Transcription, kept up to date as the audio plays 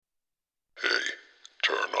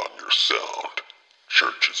sound.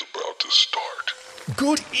 Church is about to start.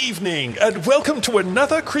 Good evening, and welcome to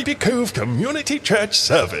another Creepy Cove Community Church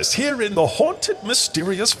service here in the haunted,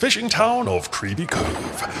 mysterious fishing town of Creepy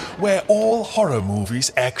Cove, where all horror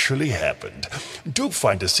movies actually happened. Do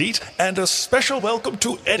find a seat, and a special welcome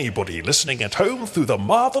to anybody listening at home through the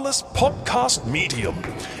marvelous podcast medium.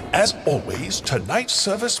 As always, tonight's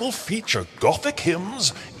service will feature gothic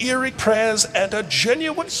hymns, eerie prayers, and a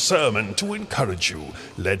genuine sermon to encourage you,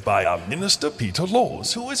 led by our minister, Peter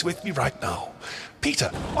Laws, who is with me right now.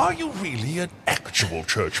 Peter, are you really an actual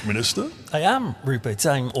church minister? I am, Rupert.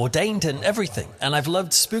 I'm ordained in everything, and I've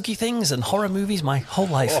loved spooky things and horror movies my whole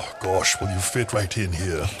life. Oh gosh, well you fit right in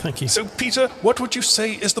here. Thank you. So Peter, what would you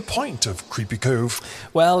say is the point of Creepy Cove?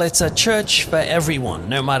 Well, it's a church for everyone,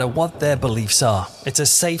 no matter what their beliefs are. It's a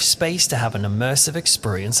safe space to have an immersive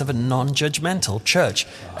experience of a non-judgmental church,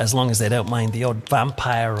 as long as they don't mind the odd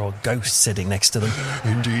vampire or ghost sitting next to them.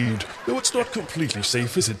 Indeed. Though it's not completely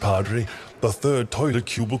safe, is it, Padre? The third toilet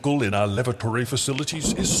cubicle in our lavatory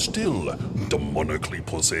facilities is still demonically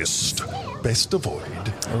possessed. Best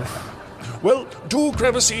avoid. Well, do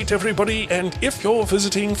grab a seat, everybody, and if you're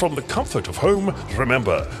visiting from the comfort of home,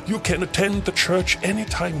 remember, you can attend the church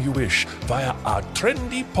anytime you wish via our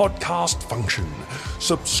trendy podcast function.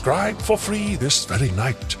 Subscribe for free this very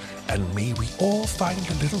night, and may we all find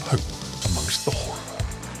a little hope amongst the horror.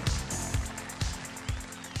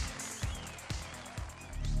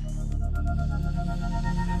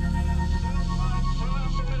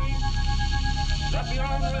 The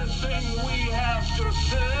only thing we have to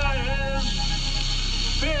fear is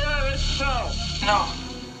fear itself. No.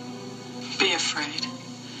 Be afraid.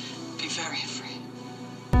 Be very afraid.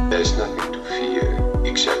 There's nothing to fear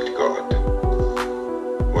except God.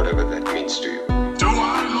 Whatever that means to you. Do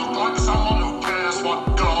I look like someone who cares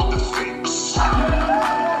what God thinks?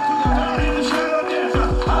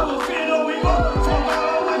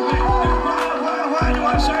 Why do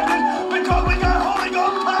I say this? Because we got Holy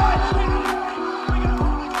Ghost power!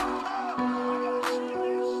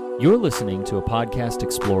 You're listening to a podcast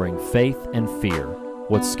exploring faith and fear,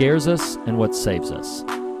 what scares us and what saves us.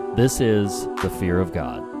 This is The Fear of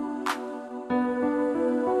God.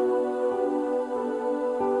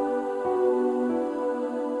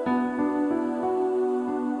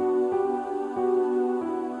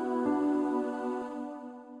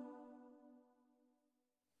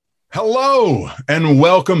 Hello, and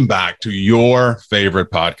welcome back to your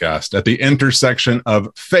favorite podcast at the intersection of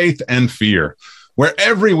faith and fear, where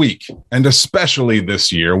every week, and especially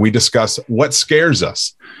this year, we discuss what scares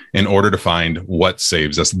us in order to find what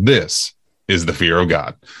saves us. This is the Fear of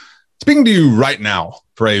God. Speaking to you right now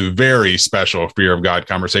for a very special Fear of God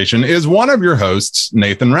conversation is one of your hosts,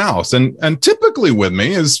 Nathan Rouse, and typically with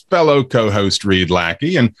me is fellow co-host Reed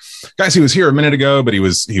Lackey. And guys, he was here a minute ago, but he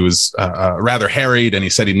was rather harried, and he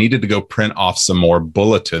said he needed to go print off some more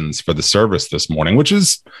bulletins for the service this morning,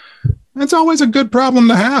 that's always a good problem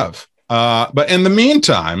to have. But in the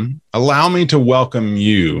meantime, allow me to welcome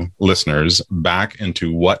you, listeners, back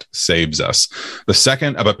into What Saves Us, the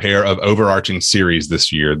second of a pair of overarching series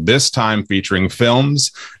this year, this time featuring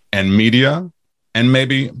films and media and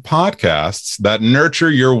maybe podcasts that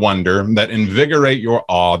nurture your wonder, that invigorate your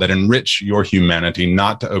awe, that enrich your humanity,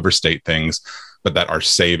 not to overstate things, but that are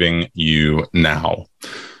saving you now.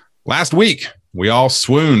 Last week, we all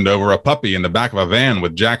swooned over a puppy in the back of a van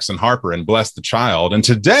with Jackson Harper and Bless the Child. And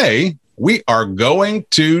today we are going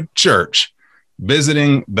to church,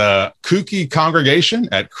 visiting the kooky congregation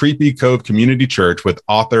at Creepy Cove Community Church with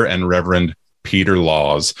author and Reverend Peter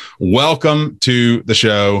Laws. Welcome to the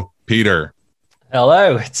show, Peter.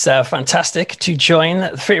 Hello. It's fantastic to join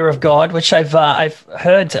The Fear of God, which I've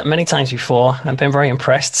heard many times before. I've been very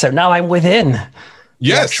impressed. So now I'm within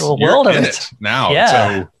the actual world of it now.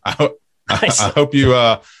 Yeah. So I hope you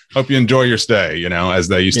enjoy your stay, as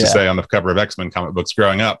they used to say on the cover of X-Men comic books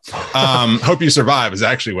growing up. Hope you survive is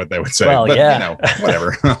actually what they would say. Well, but,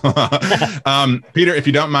 whatever. Peter, if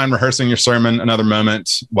you don't mind rehearsing your sermon another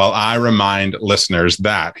moment while I remind listeners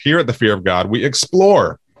that here at The Fear of God, we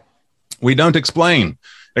explore. We don't explain,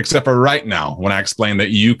 except for right now when I explain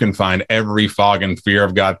that you can find every fog and Fear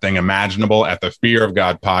of God thing imaginable at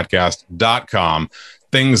thefearofgodpodcast.com.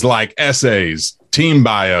 Things like essays, team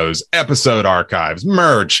bios, episode archives,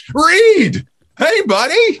 merch. Reed! Hey,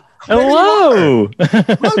 buddy! Hello!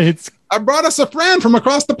 I brought us a friend from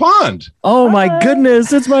across the pond. Oh my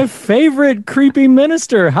goodness, it's my favorite creepy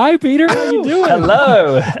minister. Hi, Peter. How you doing?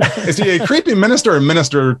 Hello. Is he a creepy minister or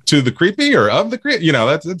minister to the creepy or of the creepy? You know,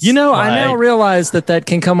 that's I now realize that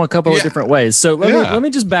can come a couple of different ways. So let me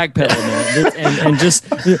just backpedal a minute and just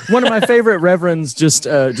one of my favorite reverends just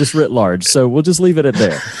writ large. So we'll just leave it at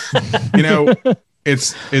there. You know,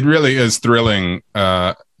 it really is thrilling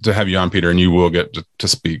to have you on, Peter, and you will get to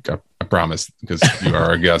speak. I promise, because you are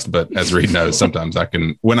our guest. But as Reed knows, sometimes I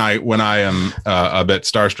can, when I am a bit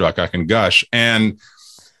starstruck, I can gush. And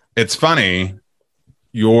it's funny,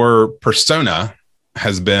 your persona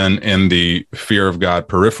has been in the fear of God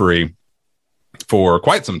periphery for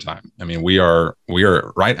quite some time. I mean, we are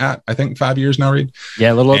right at, I think, 5 years now, Reed.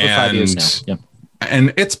 Yeah, a little over 5 years now. Yeah.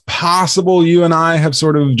 And it's possible you and I have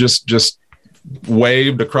sort of just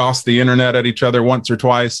waved across the internet at each other once or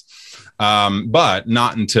twice. But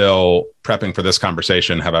not until prepping for this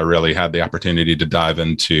conversation have I really had the opportunity to dive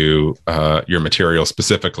into your material,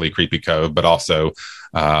 specifically Creepy Cove, but also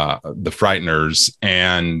The Frighteners.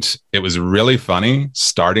 And it was really funny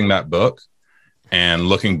starting that book and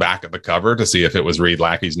looking back at the cover to see if it was Reed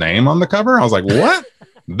Lackey's name on the cover. I was like, what?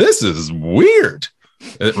 This is weird.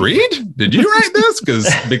 Reed, did you write this?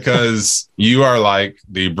 Because you are like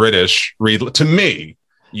the British Reed. To me,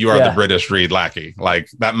 you are the British Reed Lackey. Like,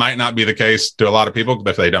 that might not be the case to a lot of people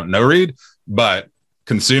if they don't know Reed, but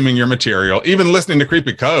consuming your material, even listening to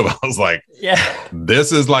Creepy Cove, I was like,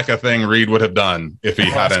 this is like a thing Reed would have done if he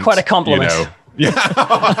hadn't. It's quite a compliment.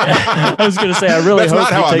 I was going to say, I really hope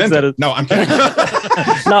he takes that. No, I'm kidding.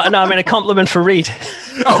 no, I mean a compliment for Reed.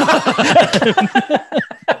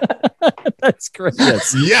 That's great.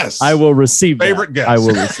 Yes. I will receive favorite guest. I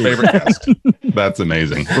will receive favorite guest. That's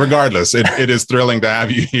amazing. Regardless, it is thrilling to have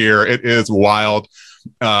you here. It is wild.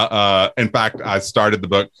 In fact, I started the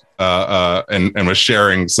book and was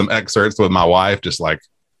sharing some excerpts with my wife, just like,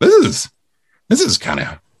 this is kind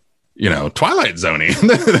of, Twilight Zone-y.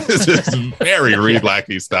 This is very Reed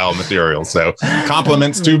Lackey style material. So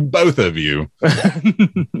compliments to both of you.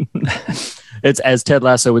 It's, as Ted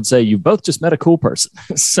Lasso would say, you both just met a cool person.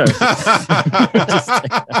 So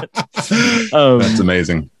that's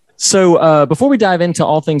amazing. So before we dive into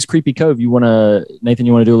all things Creepy Cove, Nathan,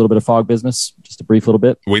 you want to do a little bit of fog business? Just a brief little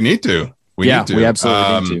bit? We need to. We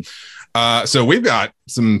absolutely need to. So we've got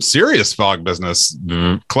some serious fog business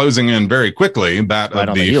closing in very quickly. That right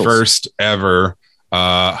of the first ever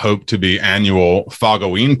hope to be annual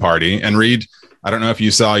Fogoween party. And Reed, I don't know if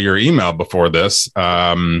you saw your email before this.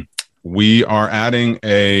 We are adding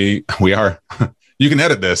you can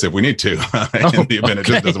edit this if we need to in the event it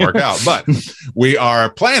just doesn't work out. But we are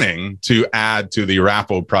planning to add to the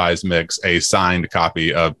raffle prize mix a signed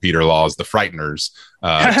copy of Peter Law's The Frighteners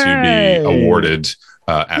to be awarded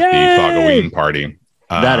at the Fogoween party.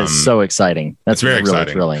 That is so exciting. That's very really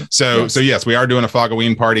exciting. Thrilling. So yes, we are doing a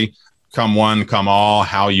Fogoween party. Come one, come all.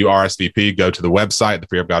 How you RSVP, go to the website,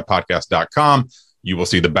 thefearofgodpodcast.com. You will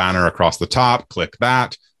see the banner across the top. Click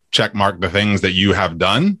that. Check mark the things that you have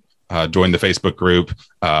done. Join the Facebook group.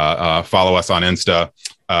 Follow us on Insta.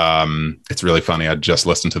 It's really funny. I just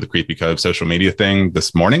listened to the Creepy Cove social media thing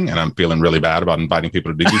this morning, and I'm feeling really bad about inviting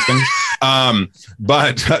people to do these things.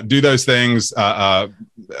 But do those things.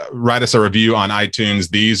 Write us a review on iTunes.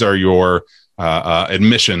 These are your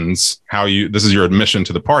admissions. This is your admission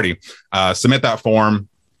to the party. Submit that form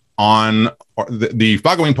on the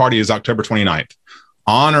Fogoween party is October 29th.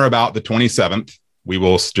 On or about the 27th, we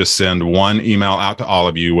will just send one email out to all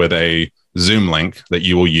of you with a Zoom link that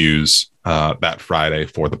you will use that Friday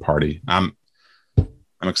for the party. I'm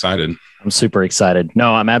excited. I'm super excited.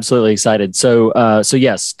 No, I'm absolutely excited. So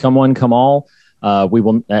yes, come one, come all. We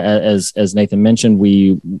will, as Nathan mentioned,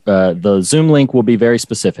 the Zoom link will be very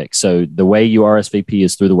specific. So the way you RSVP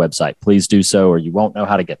is through the website. Please do so, or you won't know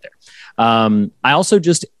how to get there. I also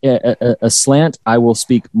just a slant. I will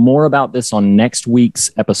speak more about this on next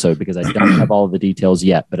week's episode because I don't have all of the details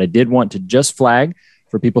yet, but I did want to just flag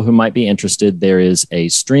for people who might be interested. There is a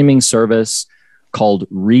streaming service called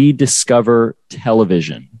Rediscover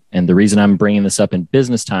Television. And the reason I'm bringing this up in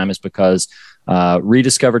business time is because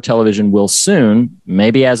Rediscover Television will soon,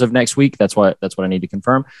 maybe as of next week, that's what I need to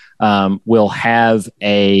confirm, will have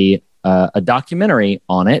a documentary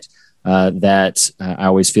on it. That I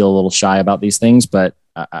always feel a little shy about these things, but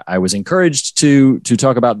I was encouraged to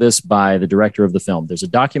talk about this by the director of the film. There's a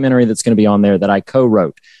documentary that's going to be on there that I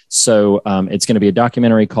co-wrote. So it's going to be a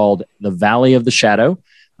documentary called The Valley of the Shadow,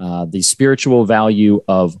 the spiritual value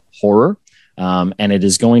of horror. And it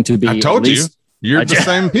is going to be... I told you. You're the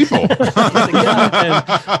same people.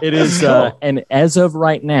 And it is, and as of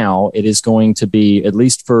right now, it is going to be, at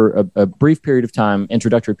least for a brief period of time,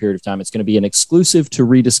 introductory period of time, it's going to be an exclusive to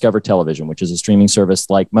Rediscover Television, which is a streaming service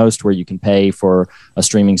like most, where you can pay for a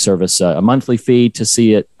streaming service, a monthly fee to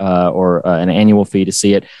see it, or an annual fee to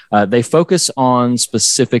see it. They focus on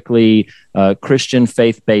specifically Christian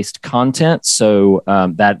faith-based content. So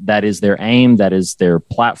that is their aim, that is their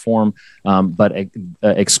platform. But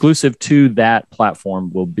exclusive to that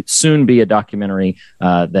platform will soon be a documentary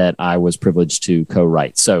that I was privileged to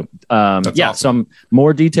co-write. So awesome. Some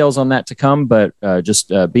more details on that to come, but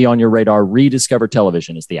just be on your radar. Rediscover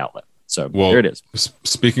Television is the outlet. So there it is.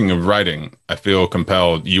 Speaking of writing, I feel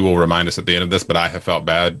compelled. You will remind us at the end of this, but I have felt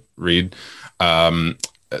bad, Reed.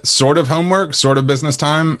 Sort of homework, sort of business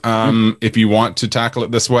time, if you want to tackle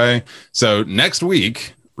it this way. So next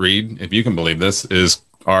week, Reed, if you can believe this, is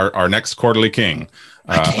our next Quarterly King.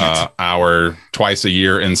 Our twice a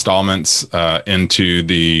year installments into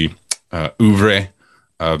the oeuvre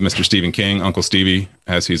of Mr. Stephen King, Uncle Stevie,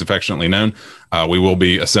 as he's affectionately known. We will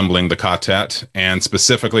be assembling the quartet, and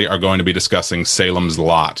specifically are going to be discussing Salem's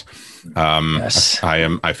Lot. Yes.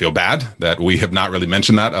 I feel bad that we have not really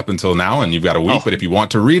mentioned that up until now, and you've got a week. But if you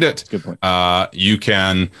want to read it, you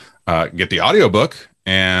can get the audiobook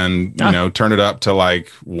and turn it up to like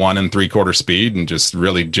 1 3/4 speed and just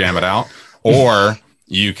really jam it out. Or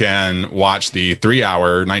you can watch the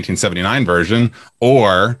 3-hour 1979 version,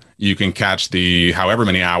 or you can catch the however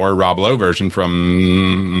many hour Rob Lowe version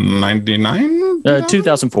from 99,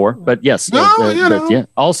 2004. But yes,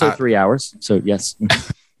 also 3 hours. So yes.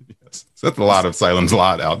 So that's a lot of Salem's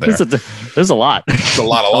Lot out there. There's a lot. It's a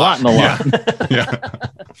lot. And a lot. Yeah.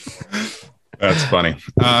 That's funny.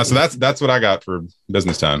 So that's what I got for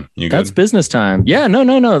business time. You good? That's business time. Yeah,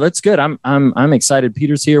 no. That's good. I'm excited.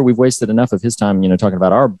 Peter's here. We've wasted enough of his time, talking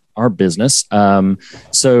about our business.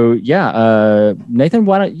 So yeah, Nathan,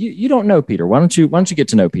 why don't you don't know Peter? Why don't you get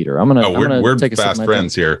to know Peter? We're take fast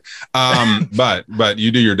friends here. But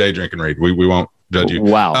you do your day drinking, Reed. We won't judge you.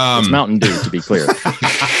 Wow. It's Mountain Dew, to be clear.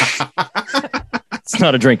 It's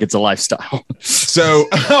not a drink, it's a lifestyle. So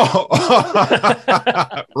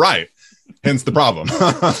right. Hence the problem.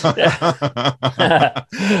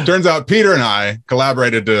 Turns out Peter and I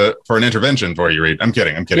collaborated for an intervention for you, Reed. I'm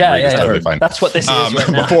kidding. Yeah, totally fine. That's what this is right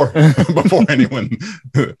now. Before anyone,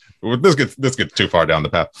 this gets too far down the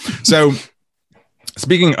path. So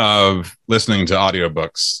speaking of listening to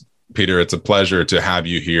audiobooks, Peter, it's a pleasure to have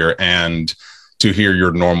you here and to hear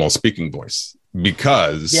your normal speaking voice.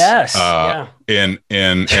 Because in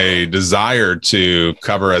a desire to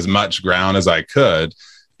cover as much ground as I could,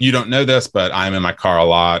 you don't know this, but I'm in my car a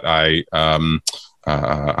lot. I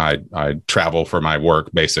travel for my work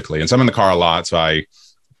basically, and so I'm in the car a lot. So I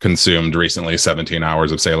consumed recently 17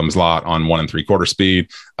 hours of Salem's Lot on 1 3/4 speed,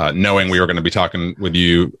 knowing we were going to be talking with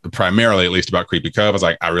you primarily, at least, about Creepy Cove. I was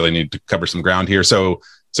like, I really need to cover some ground here. So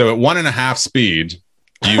at 1.5 speed,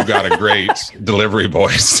 you've got a great delivery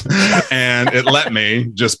voice, and it let me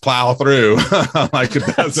just plow through like a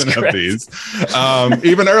dozen of these.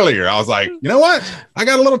 Even earlier, I was like, you know what? I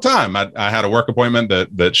got a little time. I had a work appointment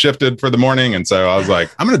that shifted for the morning. And so I was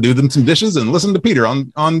like, I'm going to do them some dishes and listen to Peter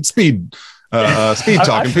on speed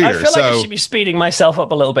talking Peter. I feel like I should be speeding myself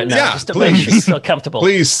up a little bit now, just to make sure you feel comfortable.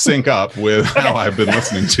 Please sync up with how I've been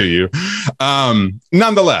listening to you.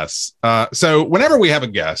 Nonetheless, so whenever we have a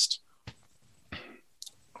guest,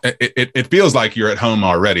 it feels like you're at home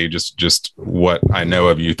already. Just what I know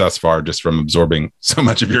of you thus far, just from absorbing so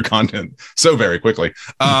much of your content so very quickly.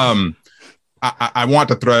 I want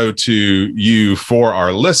to throw to you, for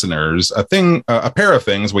our listeners, a pair of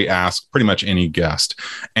things we ask pretty much any guest.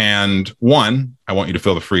 And one, I want you to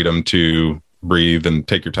feel the freedom to breathe and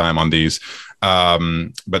take your time on these.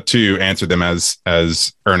 But two, answer them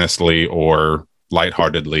as earnestly or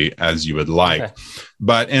lightheartedly as you would like. Okay.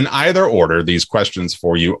 But in either order, these questions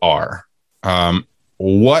for you are,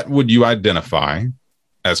 what would you identify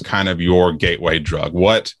as kind of your gateway drug?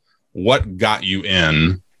 What got you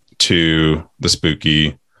in to the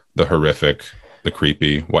spooky, the horrific, the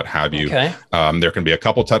creepy, what have you? Okay. There can be a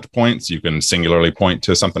couple touch points. You can singularly point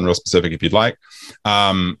to something real specific if you'd like.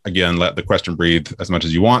 Again, let the question breathe as much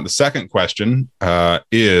as you want. The second question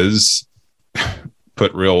is,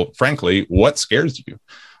 put real frankly, what scares you?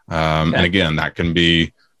 And again, that can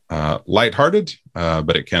be lighthearted,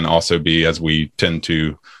 but it can also be, as we tend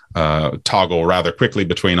to toggle rather quickly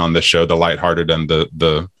between on this show, the lighthearted and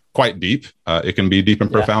the quite deep. It can be deep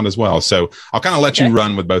and profound as well. So I'll kind of let you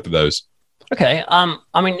run with both of those. Okay.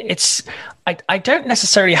 I mean, I don't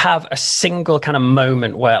necessarily have a single kind of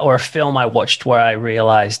moment or a film I watched where I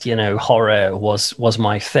realized, horror was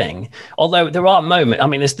my thing. Although there are moments. I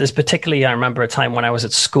mean, there's particularly, I remember a time when I was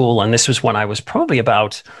at school, and this was when I was probably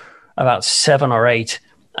about 7 or 8,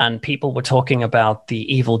 and people were talking about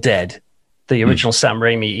the Evil Dead, the original Sam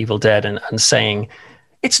Raimi Evil Dead, and saying,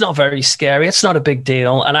 it's not very scary. It's not a big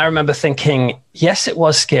deal. And I remember thinking, yes, it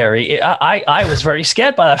was scary. I was very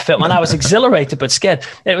scared by that film, and I was exhilarated but scared.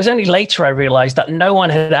 It was only later I realized that no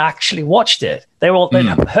one had actually watched it. They'd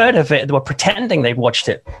heard of it. They were pretending they'd watched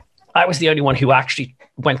it. I was the only one who actually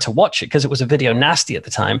went to watch it because it was a video nasty at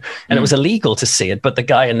the time, and it was illegal to see it. But the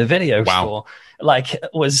guy in the video store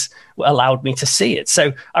was allowed me to see it.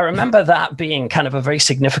 So I remember that being kind of a very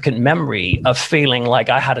significant memory of feeling like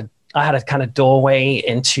I had a kind of doorway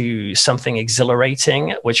into something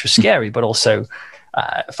exhilarating, which was scary, but also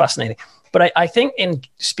fascinating. But I think, in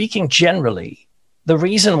speaking generally, the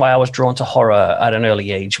reason why I was drawn to horror at an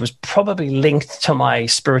early age was probably linked to my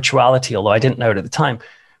spirituality, although I didn't know it at the time,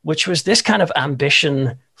 which was this kind of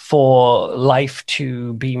ambition for life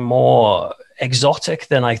to be more exotic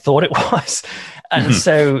than I thought it was. And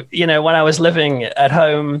so, when I was living at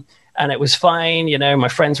home, and it was fine, my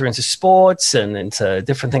friends were into sports and into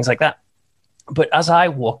different things like that. But as I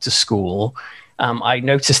walked to school, I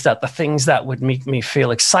noticed that the things that would make me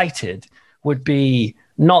feel excited would be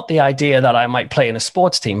not the idea that I might play in a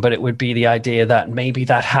sports team, but it would be the idea that maybe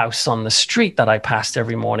that house on the street that I passed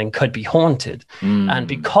every morning could be haunted. And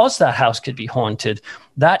because that house could be haunted,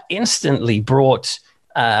 that instantly brought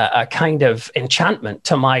a kind of enchantment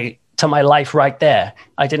to my life right there.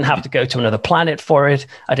 I didn't have to go to another planet for it.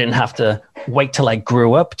 I didn't have to wait till I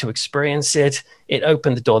grew up to experience it. It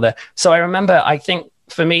opened the door there. So I remember, I think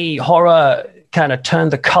for me, horror kind of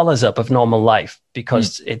turned the colors up of normal life,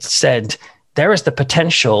 because it said there is the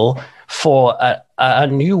potential for a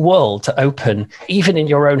new world to open, even in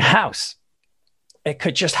your own house. It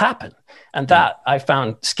could just happen. And that I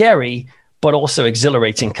found scary, but also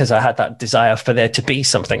exhilarating, because I had that desire for there to be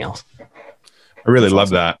something else. I really love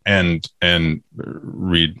that. And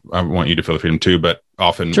Reed, I want you to feel the freedom too, but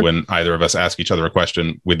often when either of us ask each other a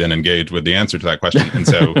question, we then engage with the answer to that question. And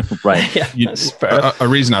so a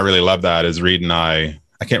reason I really love that is Reed and I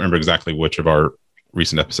can't remember exactly which of our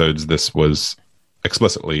recent episodes this was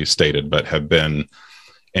explicitly stated, but have been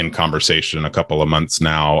in conversation a couple of months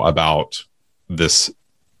now about this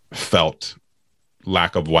felt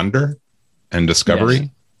lack of wonder and discovery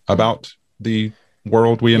about the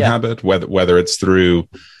world we inhabit, whether it's through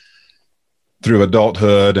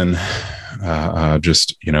adulthood and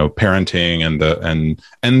just parenting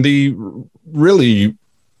and the really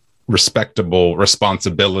respectable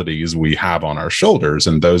responsibilities we have on our shoulders,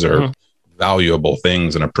 and those are valuable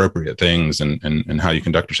things and appropriate things and how you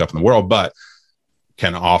conduct yourself in the world, but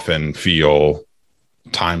can often feel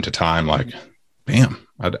time to time like, damn,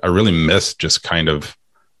 I really miss just kind of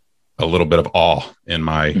a little bit of awe in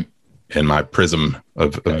my prism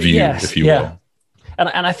of view, if you will.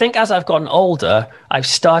 And I think as I've gotten older, I've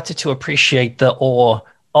started to appreciate the awe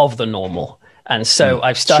of the normal. And so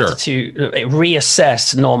I've started to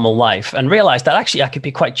reassess normal life and realize that actually I could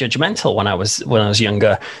be quite judgmental when I was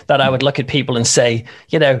younger, that I would look at people and say,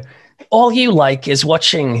 all you like is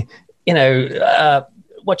watching,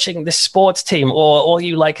 watching this sports team, or all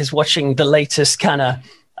you like is watching the latest kind of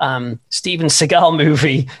Steven Seagal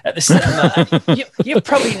movie at the cinema. You've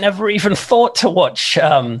probably never even thought to watch,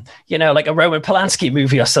 like a Roman Polanski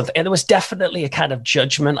movie or something. And there was definitely a kind of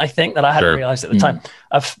judgment, I think, that I hadn't realized at the time.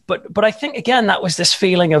 But I think, again, that was this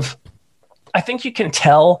feeling of, I think you can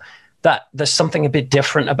tell that there's something a bit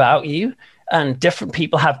different about you, and different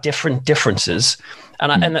people have different differences.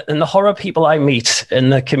 And the horror people I meet in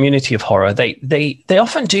the community of horror, they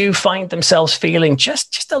often do find themselves feeling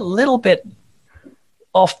just a little bit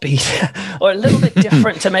offbeat or a little bit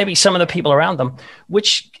different to maybe some of the people around them,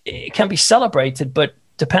 which can be celebrated, but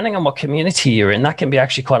depending on what community you're in, that can be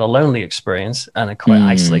actually quite a lonely experience and a quite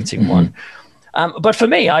isolating one. But for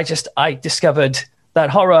me, I discovered that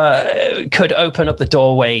horror could open up the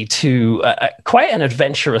doorway to quite an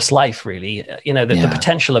adventurous life, really. The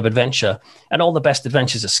potential of adventure, and all the best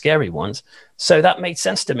adventures are scary ones. So that made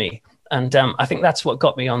sense to me. And I think that's what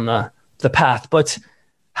got me on the path. But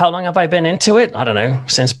how long have I been into it? I don't know,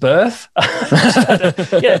 since birth.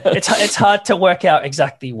 It's hard to work out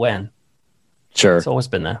exactly when. Sure. It's always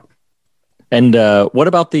been there. And what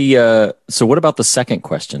about the second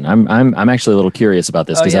question? I'm actually a little curious about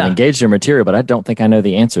this, because I've engaged your material, but I don't think I know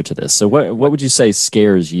the answer to this. So what would you say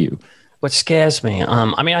scares you? What scares me?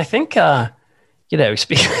 I think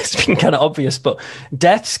speaking kind of obvious, but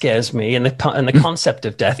death scares me, and the concept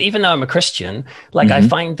of death. Even though I'm a Christian, like I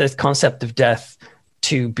find the concept of death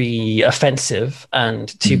to be offensive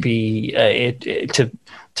and to be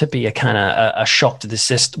to be a kind of a shock to the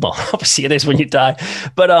system. Well, obviously it is when you die,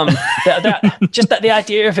 but just that the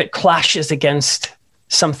idea of it clashes against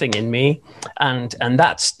something in me, and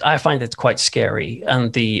I find it quite scary,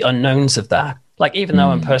 and the unknowns of that. Like, even though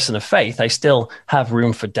I'm a person of faith, I still have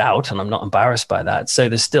room for doubt, and I'm not embarrassed by that. So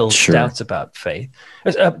there's still doubts about faith,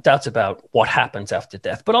 doubts about what happens after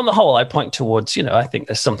death. But on the whole, I point towards, I think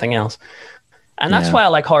there's something else. And that's why I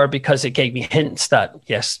like horror, because it gave me hints that,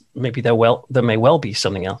 yes, maybe there may well be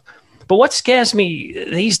something else. But what scares me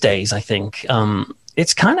these days, I think,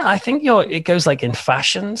 it's kind of, I think it goes like in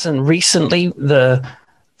fashions. And recently the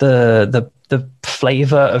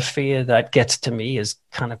flavor of fear that gets to me is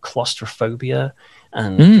kind of claustrophobia.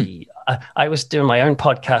 And I was doing my own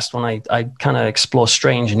podcast when I kind of explore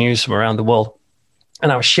strange news from around the world.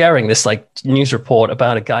 And I was sharing this like news report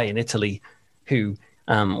about a guy in Italy who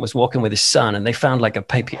was walking with his son, and they found like a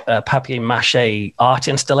papier-mâché art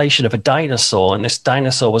installation of a dinosaur, and this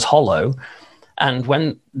dinosaur was hollow. And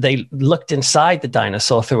when they looked inside the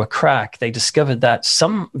dinosaur through a crack, they discovered that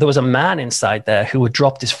there was a man inside there who had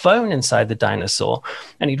dropped his phone inside the dinosaur,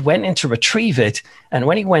 and he'd went in to retrieve it. And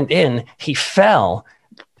when he went in, he fell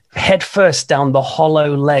head first down the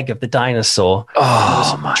hollow leg of the dinosaur.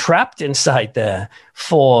 Was trapped inside there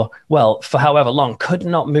for however long, could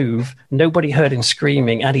not move. Nobody heard him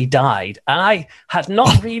screaming, and he died. And I had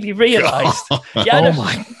not really realized.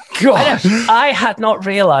 My God. I had not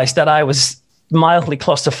realized that I was mildly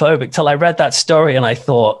claustrophobic till I read that story, and I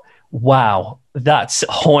thought, wow, that's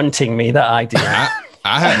haunting me, that idea.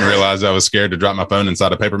 I hadn't realized I was scared to drop my phone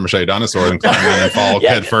inside a paper-mache dinosaur and climb in and fall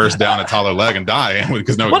head first down its hollow leg and die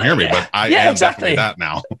because no one can hear me. But I am definitely that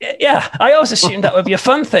now. Yeah, I always assumed that would be a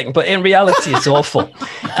fun thing, but in reality, it's awful.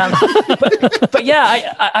 But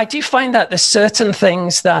yeah, I do find that there's certain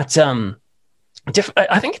things that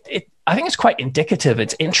I think it's quite indicative.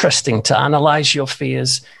 It's interesting to analyze your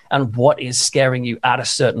fears and what is scaring you at a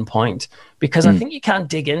certain point, because I think you can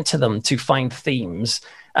dig into them to find themes.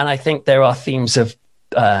 And I think there are themes of,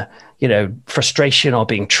 frustration or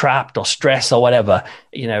being trapped or stress or whatever,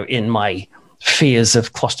 in my fears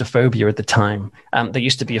of claustrophobia at the time. There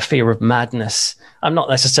used to be a fear of madness. I'm not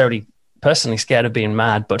necessarily personally scared of being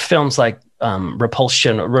mad, but films like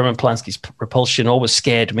Repulsion, Roman Polanski's Repulsion, always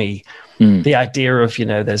scared me. The idea of,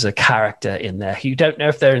 there's a character in there you don't know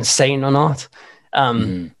if they're insane or not.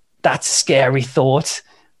 That's a scary thought.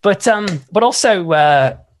 But also,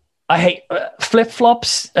 I hate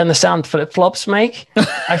flip-flops and the sound flip-flops make.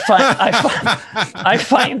 I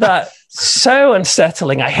find that so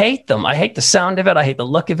unsettling. I hate them. I hate the sound of it. I hate the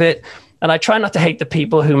look of it. And I try not to hate the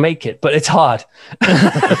people who make it, but it's hard.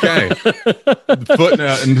 Okay.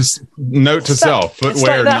 Footnote and just note to self: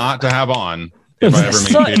 footwear like not to have on if I ever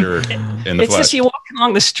meet Peter in the flesh. It's just you walking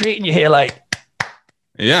along the street and you hear like,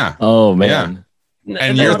 yeah. Oh man. Yeah.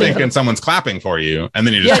 And you're thinking someone's clapping for you, and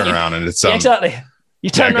then you just turn around and it's exactly. You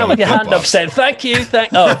turn around with your hand up saying, thank you.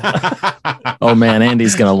 Oh man,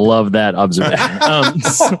 Andy's going to love that observation.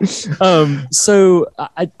 So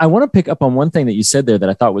I want to pick up on one thing that you said there that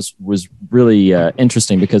I thought was really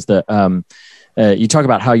interesting, because you talk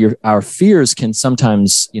about how our fears can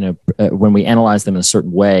sometimes, when we analyze them in a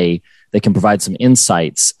certain way, they can provide some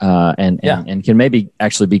insights and can maybe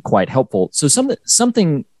actually be quite helpful. So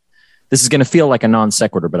something, this is going to feel like a non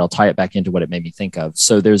sequitur, but I'll tie it back into what it made me think of.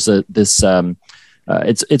 So there's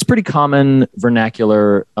it's pretty common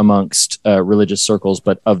vernacular amongst religious circles,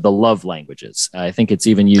 but of the love languages. I think it's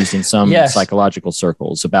even used in some psychological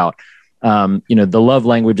circles about, the love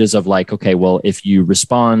languages of like, okay, well, if you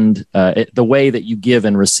respond, the way that you give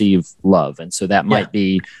and receive love. And so that might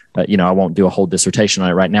be, I won't do a whole dissertation on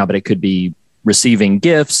it right now, but it could be receiving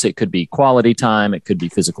gifts. It could be quality time. It could be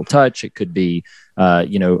physical touch. It could be,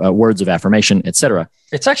 words of affirmation, etc.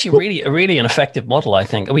 It's actually really an effective model, I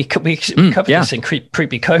think. We covered this in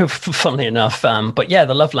Creepy Cove, funnily enough. But yeah,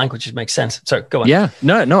 the love languages make sense. So go on. Yeah,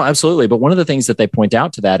 no, absolutely. But one of the things that they point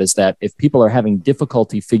out to that is that if people are having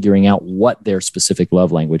difficulty figuring out what their specific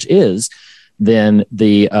love language is, then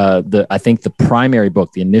I think the primary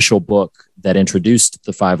book, the initial book that introduced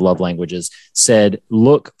the 5 love languages, said,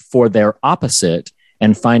 look for their opposite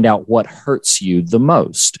and find out what hurts you the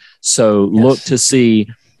most. So look to see.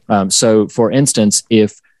 So for instance,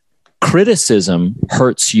 if criticism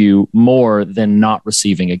hurts you more than not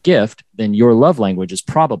receiving a gift, then your love language is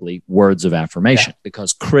probably words of affirmation,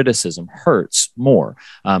 because criticism hurts more.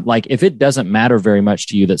 Like if it doesn't matter very much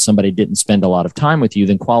to you that somebody didn't spend a lot of time with you,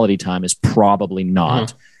 then quality time is probably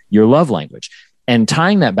not your love language. And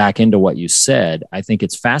tying that back into what you said, I think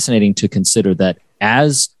it's fascinating to consider that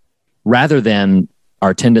as rather than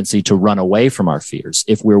our tendency to run away from our fears,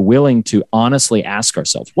 if we're willing to honestly ask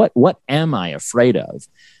ourselves, what am I afraid of?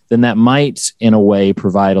 Then that might, in a way,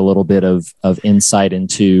 provide a little bit of insight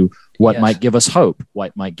into what might give us hope,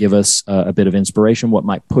 what might give us a bit of inspiration, what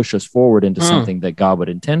might push us forward into something that God would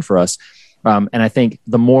intend for us. And I think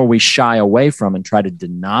the more we shy away from and try to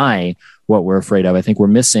deny what we're afraid of, I think we're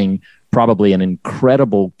missing probably an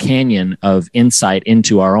incredible canyon of insight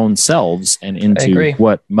into our own selves and into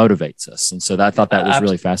what motivates us. And so I thought that was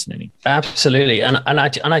really fascinating. Absolutely. And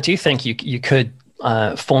I do think you could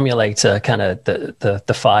formulate a kind of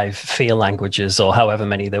the 5 fear languages, or however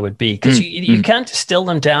many there would be, because you can't distill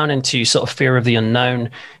them down into sort of fear of the unknown,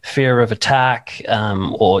 fear of attack,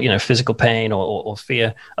 or physical pain, or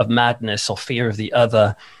fear of madness, or fear of the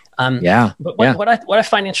other. But what I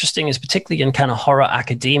find interesting is, particularly in kind of horror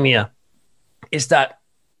academia, is that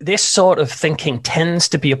this sort of thinking tends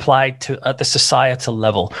to be applied to at the societal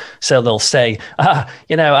level. So they'll say,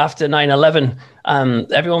 after 9/11,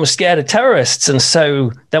 everyone was scared of terrorists. And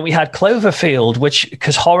so then we had Cloverfield,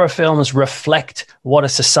 because horror films reflect what a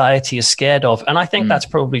society is scared of. And I think that's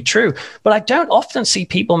probably true. But I don't often see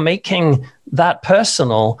people making that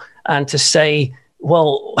personal and to say,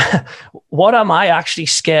 well, what am I actually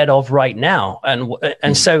scared of right now?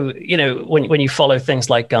 And so, when you follow things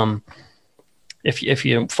like, if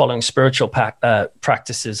you're following spiritual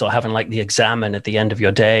practices, or having like the examen at the end of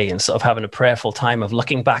your day, and sort of having a prayerful time of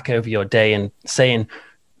looking back over your day and saying,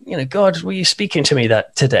 God, were you speaking to me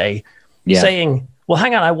that today? Yeah. Saying, well,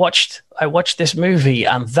 hang on, I watched this movie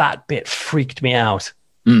and that bit freaked me out.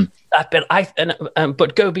 That bit,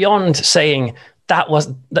 but go beyond saying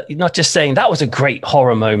not just saying that was a great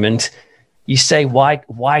horror moment. You say,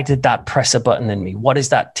 why did that press a button in me? What is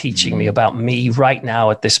that teaching me about me right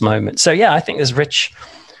now at this moment? So yeah, I think there's rich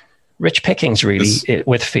pickings really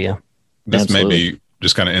with fear. This may be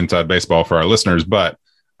just kind of inside baseball for our listeners, but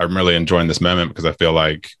I'm really enjoying this moment because I feel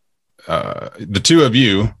like the two of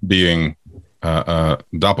you being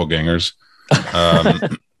doppelgangers,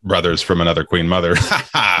 brothers from another queen mother.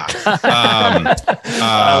 I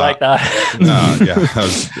like that.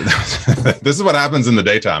 This is what happens in the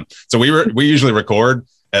daytime. So we usually record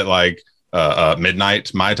at like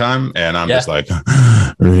midnight my time, and I'm just like,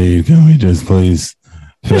 Reed, can we just please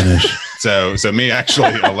finish? so me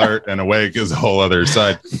actually alert and awake is a whole other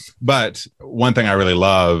side. But one thing I really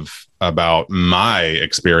love about my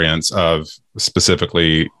experience of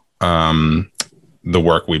specifically the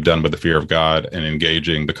work we've done with the fear of God and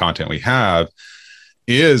engaging the content we have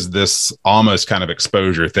is this almost kind of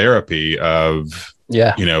exposure therapy of,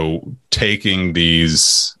 taking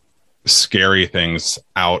these scary things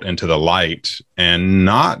out into the light and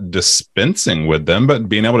not dispensing with them, but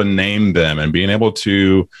being able to name them and being able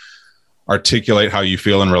to articulate how you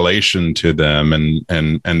feel in relation to them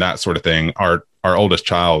and that sort of thing. Our oldest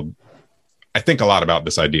child, I think a lot about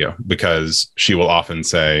this idea because she will often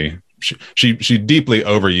say, she deeply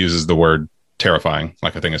overuses the word terrifying.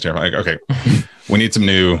 Like, I think it's terrifying. Like, okay, we need some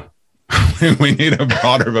new, we need a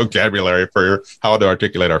broader vocabulary for how to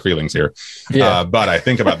articulate our feelings here. Yeah. But I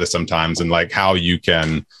think about this sometimes and like how you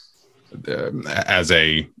can, as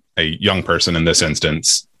a young person in this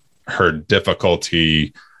instance, her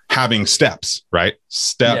difficulty having steps, right?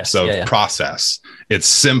 Steps of process. It's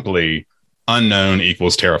simply unknown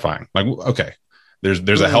equals terrifying. Like, okay,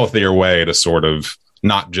 there's a healthier way to sort of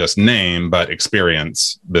not just name, but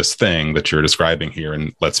experience this thing that you're describing here.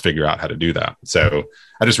 And let's figure out how to do that. So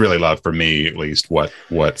I just really love, for me, at least, what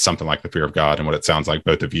something like the fear of God and what it sounds like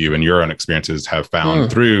both of you and your own experiences have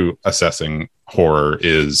found through assessing horror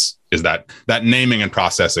is that naming and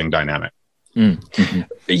processing dynamic. Mm-hmm.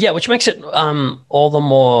 Yeah, which makes it all the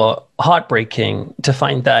more heartbreaking to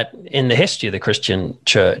find that in the history of the Christian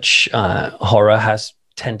church, horror has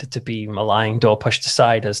tended to be maligned or pushed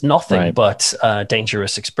aside as nothing but a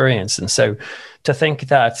dangerous experience. And so to think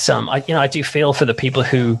that I do feel for the people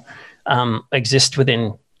who exist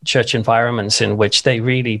within church environments in which they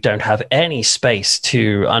really don't have any space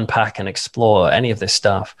to unpack and explore any of this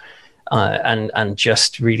stuff, and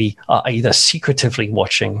just really are either secretively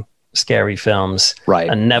watching scary films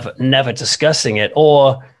and never discussing it,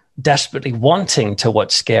 or desperately wanting to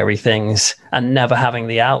watch scary things and never having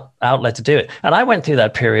the outlet to do it. And I went through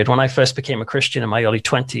that period when I first became a Christian in my early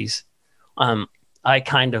 20s. I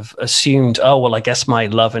kind of assumed, I guess my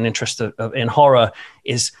love and interest in horror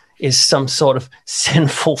is some sort of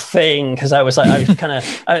sinful thing, because I was like,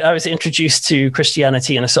 I was introduced to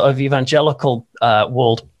Christianity in a sort of evangelical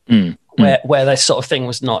world where that sort of thing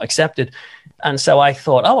was not accepted. And so I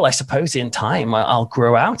thought, I suppose in time I'll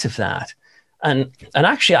grow out of that. And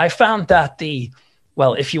actually, I found that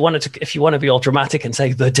if you want to be all dramatic and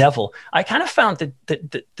say the devil, I kind of found that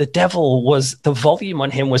the devil was, the volume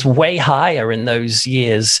on him was way higher in those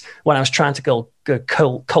years when I was trying to go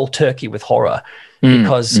cold turkey with horror,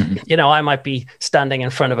 because I might be standing in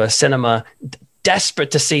front of a cinema desperate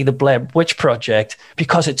to see the Blair Witch Project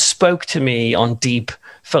because it spoke to me on deep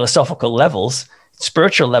philosophical levels,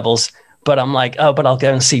 spiritual levels. But I'm like, but I'll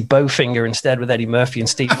go and see Bowfinger instead with Eddie Murphy and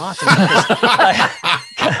Steve Martin.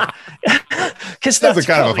 Because that's a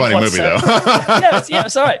kind of a funny movie, though. yeah,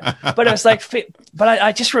 it's all right. But it was like, but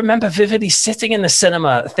I just remember vividly sitting in the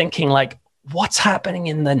cinema thinking, like, what's happening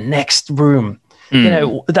in the next room?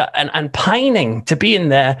 And pining to be in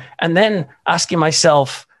there, and then asking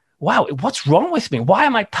myself, wow, what's wrong with me? Why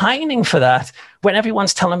am I pining for that when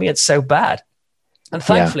everyone's telling me it's so bad? And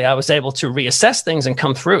thankfully, I was able to reassess things and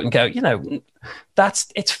come through it and go,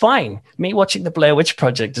 it's fine. Me watching the Blair Witch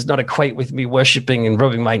Project does not equate with me worshiping and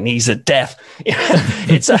rubbing my knees at death.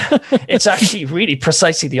 It's actually really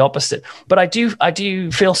precisely the opposite. But I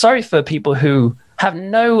do feel sorry for people who have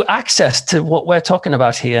no access to what we're talking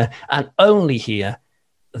about here and only hear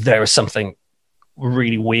there is something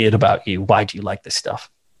really weird about you. Why do you like this stuff?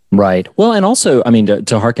 Right. Well, and also, I mean,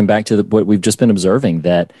 to harken back to what we've just been observing,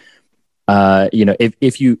 that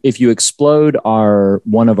if you explode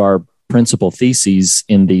one of our principal theses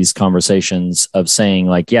in these conversations of saying,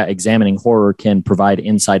 like, examining horror can provide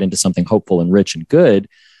insight into something hopeful and rich and good.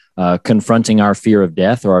 Confronting our fear of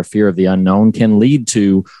death or our fear of the unknown can lead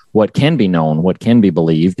to what can be known, what can be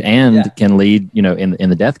believed, and can lead, in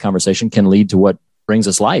the death conversation, can lead to what brings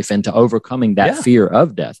us life and to overcoming that fear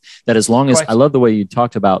of death. That as long as, I love the way you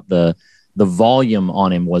talked about the volume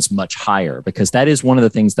on him was much higher, because that is one of the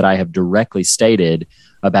things that I have directly stated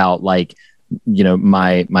about, like,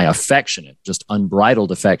 my affectionate, just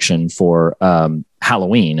unbridled affection for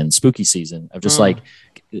Halloween and spooky season of just like,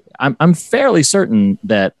 I'm fairly certain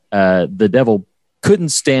that the devil couldn't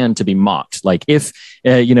stand to be mocked. Like if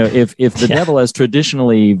the devil as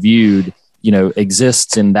traditionally viewed,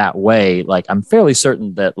 exists in that way, like I'm fairly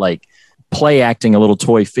certain that, like, play acting a little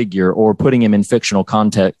toy figure or putting him in fictional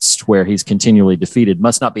context where he's continually defeated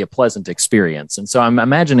must not be a pleasant experience. And so I'm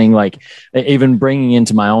imagining, like, even bringing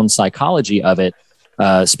into my own psychology of it,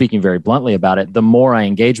 speaking very bluntly about it, the more I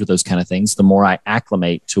engage with those kind of things, the more I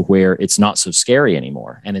acclimate to where it's not so scary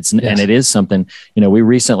anymore. And and it is something, we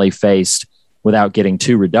recently faced, without getting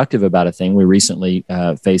too reductive about a thing, we recently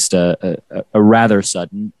faced a rather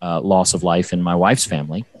sudden loss of life in my wife's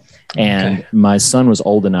family. And my son was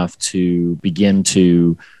old enough to begin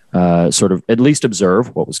to sort of at least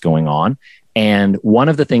observe what was going on. And one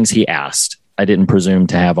of the things he asked, I didn't presume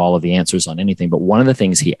to have all of the answers on anything, but one of the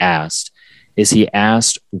things he asked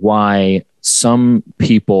why some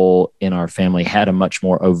people in our family had a much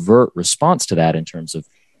more overt response to that in terms of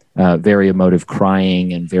very emotive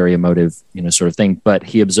crying and very emotive, sort of thing. But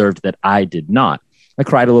he observed that I did not. I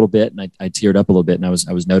cried a little bit and I teared up a little bit, and I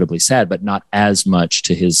was notably sad, but not as much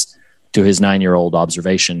to his 9-year-old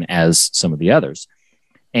observation as some of the others.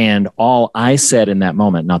 And all I said in that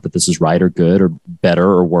moment, not that this is right or good or better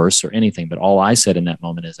or worse or anything, but all I said in that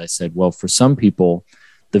moment is I said, well, for some people,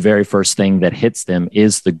 the very first thing that hits them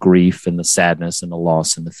is the grief and the sadness and the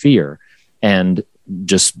loss and the fear. And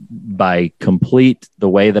just by complete the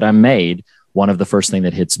way that I'm made, one of the first thing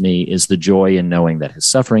that hits me is the joy in knowing that his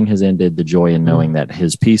suffering has ended, the joy in knowing that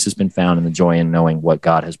his peace has been found, and the joy in knowing what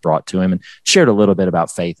God has brought to him, and shared a little bit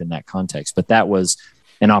about faith in that context. But that was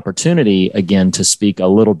an opportunity, again, to speak a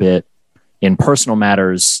little bit in personal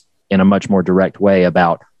matters in a much more direct way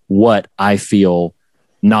about what I feel,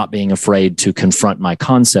 not being afraid to confront my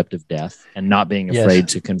concept of death and not being afraid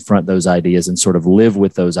to confront those ideas and sort of live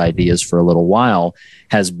with those ideas for a little while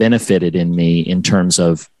has benefited in me in terms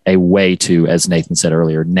of a way to, as Nathan said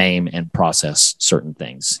earlier, name and process certain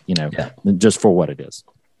things, just for what it is.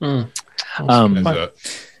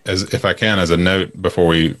 As if I can, as a note before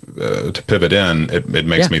we to pivot in, it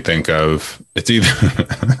makes me think of it's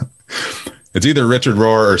either Richard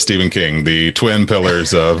Rohr or Stephen King, the twin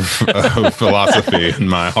pillars of philosophy in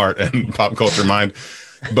my heart and pop culture mind.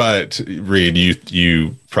 But Reed,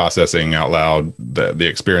 you processing out loud the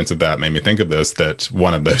experience of that made me think of this, that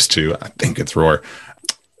one of those two, I think it's Rohr,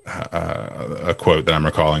 a quote that I'm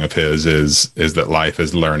recalling of his is that life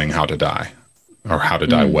is learning how to die, or how to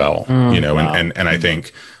die well, wow. and I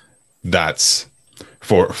think that's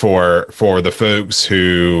for the folks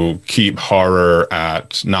who keep horror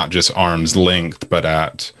at not just arm's length, but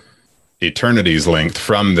at eternity's length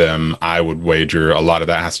from them. I would wager a lot of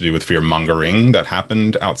that has to do with fear mongering that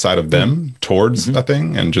happened outside of them towards a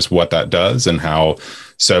thing, and just what that does, and how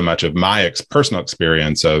so much of my personal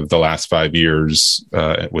experience of the last 5 years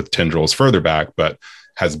with tendrils further back, but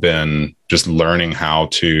has been just learning how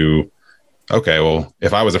to, okay, well,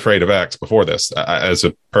 if I was afraid of X before this, as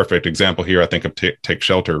a perfect example here, I think of Take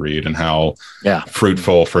Shelter Read and how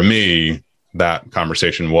fruitful for me that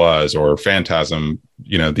conversation was, or Phantasm,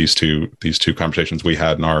 these two conversations we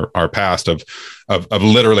had in our past of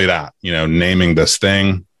literally that, naming this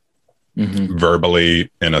thing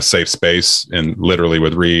verbally in a safe space, and literally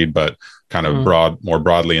with Read, but kind of more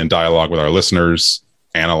broadly in dialogue with our listeners,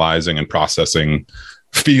 analyzing and processing,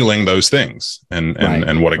 feeling those things,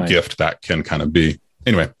 and what a gift that can kind of be.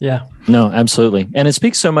 Anyway. Yeah. No, absolutely. And it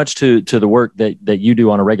speaks so much to the work that you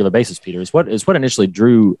do on a regular basis, Peter. Is what initially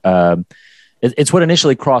drew it's what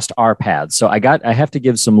initially crossed our paths. So I have to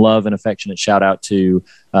give some love and affectionate shout out to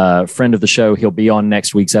a friend of the show. He'll be on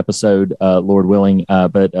next week's episode, Lord willing.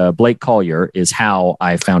 But Blake Collier is how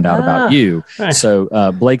I found out about you. Nice.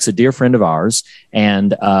 So Blake's a dear friend of ours.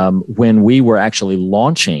 And when we were actually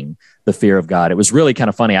launching The Fear of God, it was really kind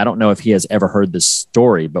of funny. I don't know if he has ever heard this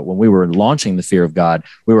story, but when we were launching The Fear of God,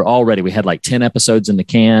 we had like 10 episodes in the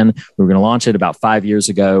can. We were going to launch it about 5 years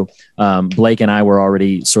ago. Blake and I were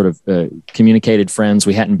already sort of communicated friends.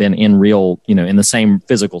 We hadn't been in real, in the same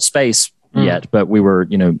physical space yet, but we were,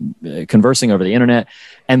 conversing over the internet.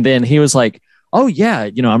 And then he was like, oh yeah,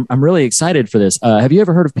 I'm really excited for this. Have you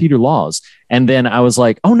ever heard of Peter Laws? And then I was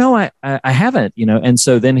like, oh no, I haven't, And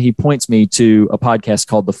so then he points me to a podcast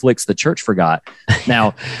called The Flicks the Church Forgot.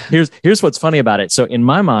 Now, here's what's funny about it. So in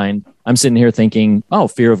my mind, I'm sitting here thinking, oh,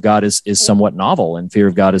 Fear of God is somewhat novel, and Fear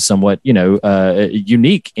of God is somewhat,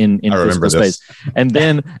 unique in physical space. And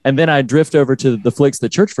then I drift over to The Flicks the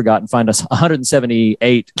Church Forgot and find us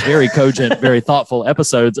 178 very cogent, very thoughtful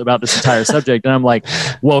episodes about this entire subject. And I'm like,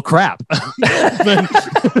 well, crap.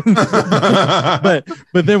 but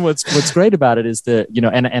then what's great about it is that,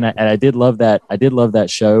 and I did love that. I did love that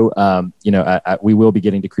show. We will be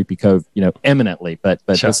getting to Creepy Cove, imminently, but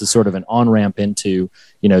sure. This is sort of an on-ramp into,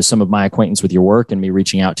 some of my acquaintance with your work, and me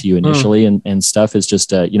reaching out to you initially and stuff is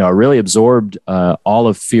just, I really absorbed all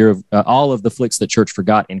of The Flicks that Church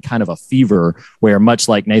Forgot in kind of a fever where, much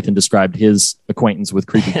like Nathan described his acquaintance with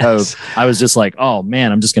Creepy Cove, I was just like, oh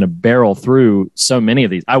man, I'm just going to barrel through so many of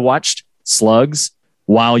these. I watched Slugs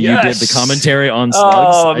while you did the commentary on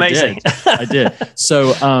Slugs. Oh, amazing. I did.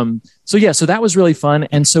 So that was really fun.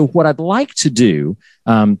 And so what I'd like to do,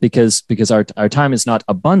 because our time is not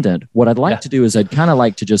abundant, what I'd like to do is I'd kind of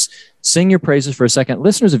like to just sing your praises for a second.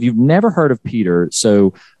 Listeners, if you've never heard of Peter,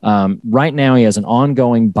 so right now he has an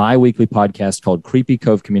ongoing bi-weekly podcast called Creepy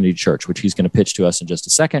Cove Community Church, which he's going to pitch to us in just a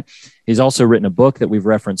second. He's also written a book that we've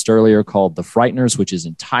referenced earlier called The Frighteners, which is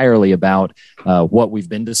entirely about what we've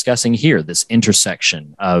been discussing here, this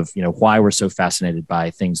intersection of, why we're so fascinated by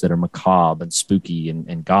things that are macabre and spooky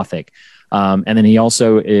and gothic. And then he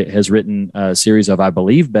also has written a series of, I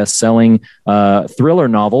believe, best-selling thriller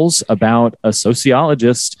novels about a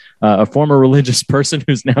sociologist, a former religious person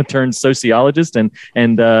who's now turned sociologist and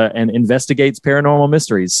investigates paranormal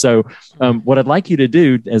mysteries. So what I'd like you to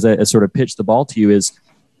do as a sort of pitch the ball to you is,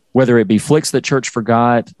 whether it be Flicks that Church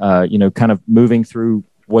Forgot, kind of moving through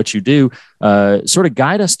what you do, sort of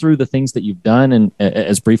guide us through the things that you've done and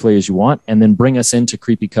as briefly as you want, and then bring us into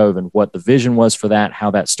Creepy Cove and what the vision was for that,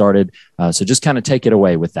 how that started. So just kind of take it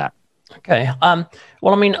away with that. Okay.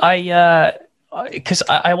 Well, I mean, because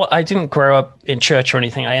I didn't grow up in church or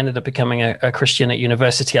anything. I ended up becoming a Christian at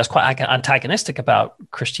university. I was quite antagonistic about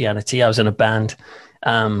Christianity. I was in a band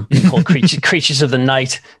called Creatures of the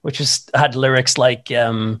Night, which had lyrics like,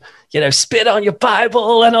 spit on your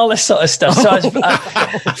Bible and all this sort of stuff. So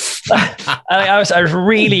I was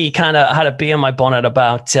really kind of had a bee in my bonnet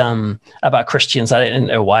about Christians. I didn't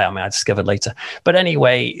know why. I mean, I discovered later. But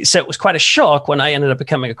anyway, so it was quite a shock when I ended up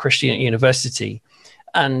becoming a Christian at university.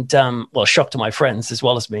 And shock to my friends as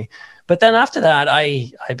well as me. But then after that,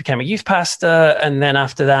 I became a youth pastor. And then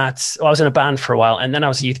after that, I was in a band for a while. And then I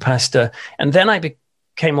was a youth pastor. And then I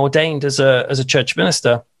became ordained as a church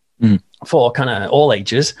minister for kind of all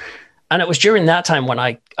ages. And it was during that time when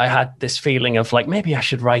I had this feeling of like, maybe I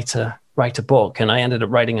should write a book. And I ended up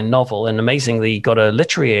writing a novel, and amazingly got a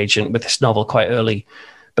literary agent with this novel quite early.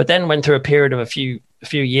 But then went through a period of a few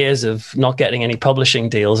years of not getting any publishing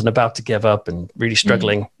deals and about to give up and really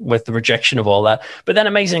struggling with the rejection of all that. But then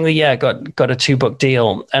amazingly, got a 2-book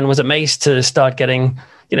deal and was amazed to start getting,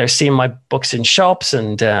 seeing my books in shops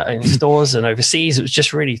and in stores and overseas. It was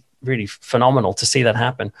just really, really phenomenal to see that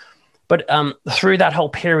happen. But through that whole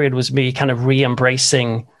period was me kind of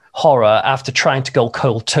re-embracing horror after trying to go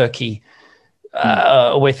cold turkey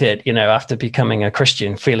with it, after becoming a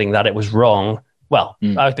Christian, feeling that it was wrong. Well,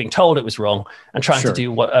 I was being told it was wrong and trying Sure. to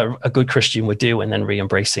do what a good Christian would do and then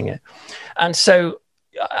re-embracing it. And so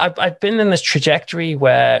I've been in this trajectory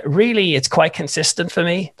where really it's quite consistent for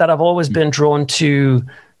me that I've always been drawn to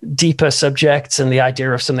deeper subjects and the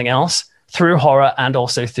idea of something else through horror and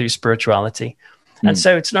also through spirituality. And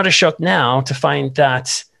so it's not a shock now to find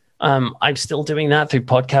that I'm still doing that through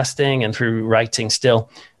podcasting and through writing still.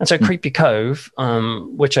 And so Creepy Cove,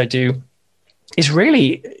 which I do, is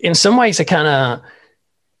really in some ways a kind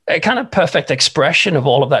of perfect expression of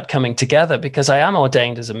all of that coming together, because I am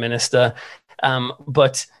ordained as a minister.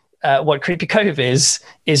 But what Creepy Cove is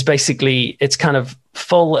basically, it's kind of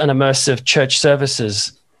full and immersive church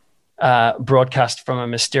services broadcast from a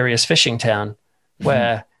mysterious fishing town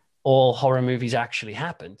where all horror movies actually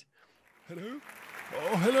happened. Hello?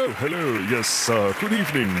 Oh, hello. Yes, good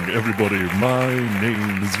evening, everybody. My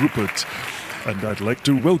name is Rupert, and I'd like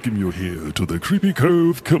to welcome you here to the Creepy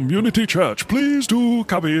Cove Community Church. Please do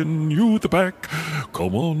come in, you at the back.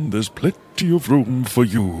 Come on, there's plenty of room for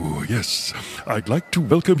you. Yes, I'd like to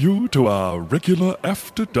welcome you to our regular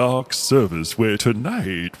After Dark service, where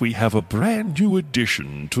tonight we have a brand new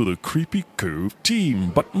addition to the Creepy Cove team,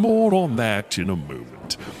 but more on that in a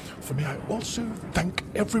moment. May I also thank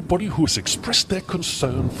everybody who has expressed their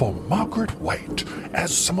concern for Margaret White.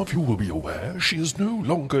 As some of you will be aware, she is no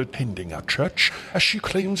longer attending our church, as she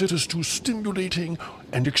claims it is too stimulating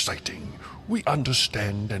and exciting. We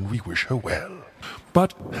understand and we wish her well.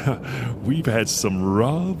 But we've had some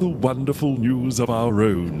rather wonderful news of our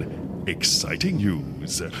own. Exciting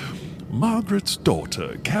news. Margaret's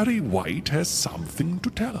daughter, Carrie White, has something to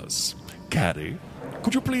tell us. Carrie,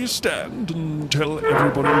 could you please stand and tell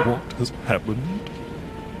everybody what has happened?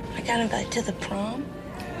 I got invited to the prom.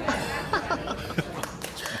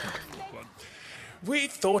 We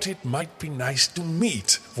thought it might be nice to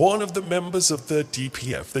meet one of the members of the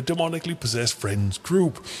DPF, the Demonically Possessed Friends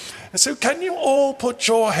group. And so can you all put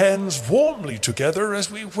your hands warmly together as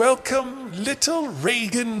we welcome little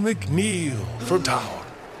Reagan McNeil from town.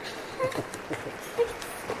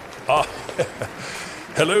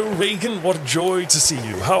 Hello, Reagan. What a joy to see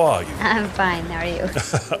you. How are you? I'm fine. How are you?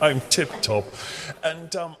 I'm tip-top.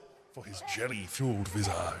 And, for his jelly-fueled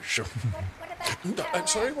visage. I'm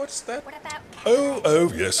sorry, what's that?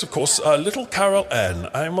 Oh, yes, of course. Little Carol Ann.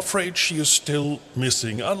 I'm afraid she is still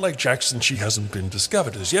missing. Unlike Jackson, she hasn't been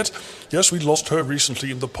discovered as yet. Yes, we lost her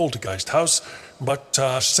recently in the poltergeist house, but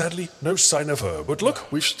sadly, no sign of her. But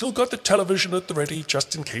look, we've still got the television at the ready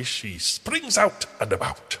just in case she springs out and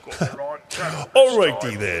about.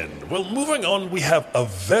 Alrighty then. Well, moving on, we have a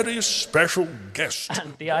very special guest.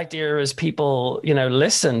 And the idea is people,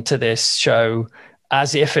 listen to this show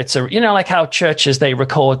as if it's like how churches, they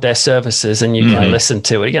record their services and you can listen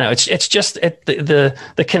to it. It's just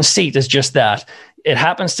the conceit is just that it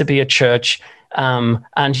happens to be a church,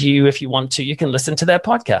 and you, if you want to, you can listen to their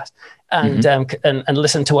podcast and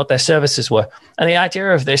listen to what their services were. And the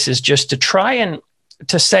idea of this is just to try and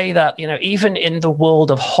to say that even in the world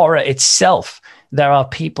of horror itself, there are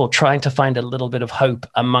people trying to find a little bit of hope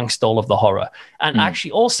amongst all of the horror, and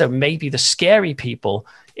actually also maybe the scary people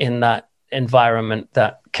in that environment,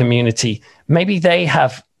 that community, maybe they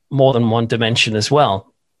have more than one dimension as well.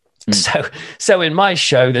 So in my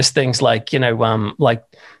show, there's things like, like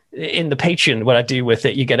in the Patreon, what I do with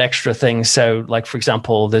it, you get extra things. So like, for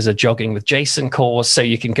example, there's a jogging with Jason course. So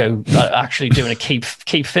you can go actually doing a keep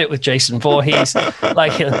fit with Jason Voorhees.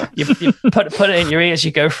 Like you put it in your ears,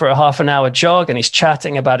 you go for a half an hour jog and he's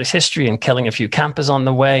chatting about his history and killing a few campers on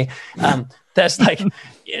the way. There's like,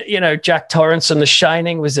 Jack Torrance from The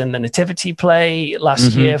Shining was in the Nativity play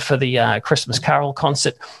last year for the Christmas Carol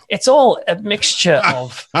concert. It's all a mixture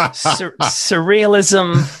of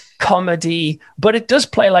surrealism, comedy, but it does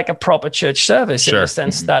play like a proper church service in the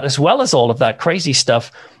sense that, as well as all of that crazy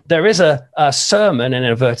stuff, there is a sermon in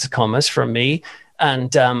inverted commas from me,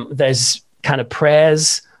 and there's kind of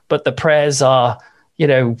prayers, but the prayers are,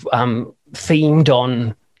 themed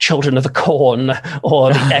on Children of the Corn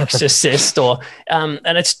or The Exorcist, or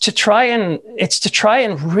and it's to try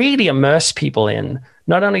and really immerse people in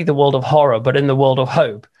not only the world of horror but in the world of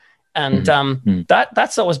hope. And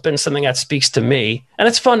that's always been something that speaks to me, and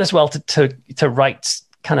it's fun as well to write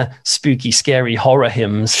kind of spooky, scary horror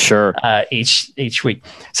hymns each week.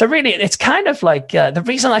 So really, it's kind of like the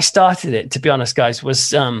reason I started it, to be honest, guys, was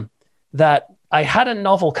that I had a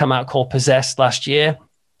novel come out called Possessed last year.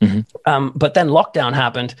 But then lockdown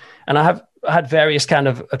happened, and I had various kind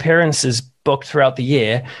of appearances booked throughout the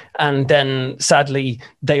year, and then sadly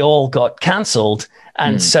they all got cancelled.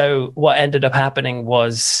 And so what ended up happening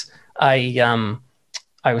was I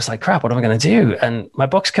was like, crap, what am I going to do? And my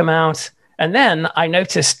book's come out, And then I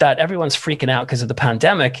noticed that everyone's freaking out because of the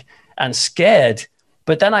pandemic and scared.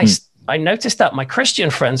 But then I noticed that my Christian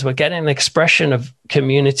friends were getting an expression of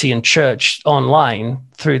community and church online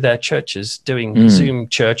through their churches, doing Zoom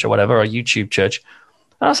church or whatever, or YouTube church.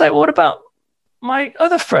 And I was like, well, what about my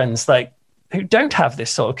other friends, like, who don't have this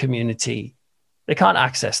sort of community? They can't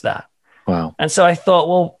access that. Wow. And so I thought,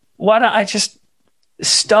 well, why don't I just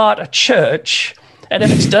start a church? And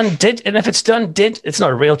if it's done, it's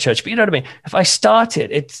not a real church, but you know what I mean? If I start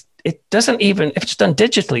it, it doesn't even, if it's done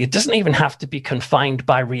digitally, it doesn't even have to be confined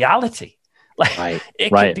by reality. Like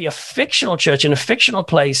it could be a fictional church in a fictional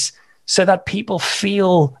place so that people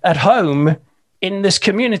feel at home in this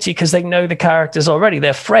community because they know the characters already.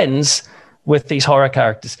 They're friends with these horror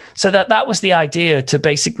characters. So that was the idea, to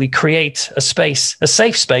basically create a space, a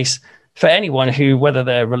safe space for anyone who, whether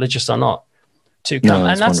they're religious or not, to come. No,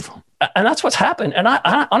 and that's what's happened. And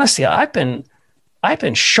I honestly, I've been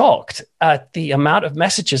shocked at the amount of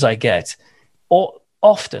messages I get, or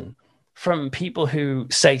often from people who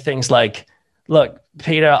say things like, "Look,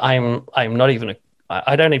 Peter, I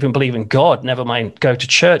don't even believe in God. Never mind go to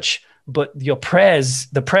church. But your prayers,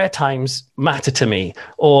 the prayer times matter to me."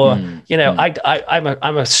 Or,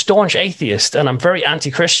 I'm a staunch atheist and I'm very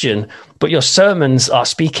anti-Christian, but your sermons are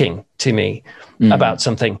speaking to me about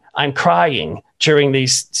something. I'm crying during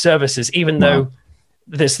these services, even though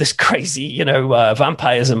there's this crazy,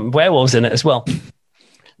 vampires and werewolves in it as well.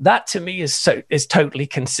 That to me is totally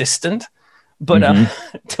consistent, but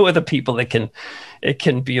to other people it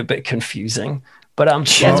can be a bit confusing. But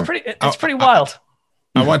it's pretty wild.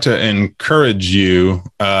 I want to encourage you.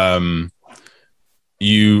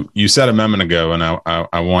 You said a moment ago, and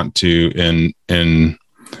I want to in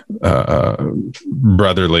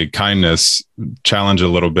brotherly kindness challenge a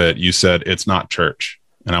little bit. You said it's not church,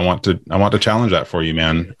 and I want to challenge that for you,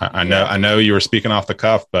 man. I know you were speaking off the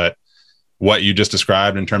cuff, but what you just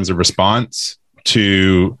described in terms of response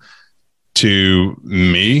to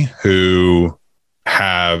me, who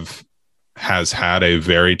has had a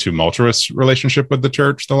very tumultuous relationship with the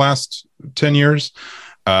church the last 10 years.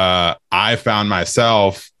 I found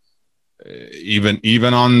myself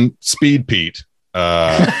even on speed Pete,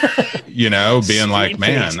 being like,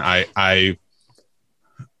 man,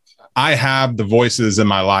 I have the voices in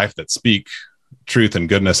my life that speak truth and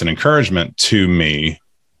goodness and encouragement to me,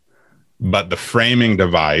 but the framing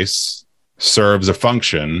device serves a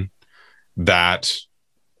function that,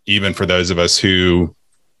 even for those of us who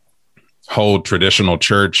hold traditional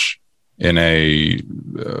church in a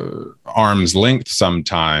arm's length,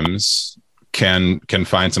 sometimes can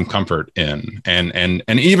find some comfort in, and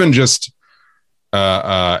even just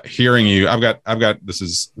hearing you. I've got this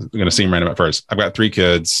is going to seem random at first. I've got 3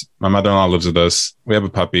 kids. My mother-in-law lives with us. We have a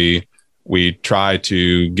puppy. We try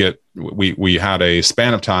to get. We had a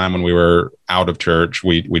span of time when we were out of church.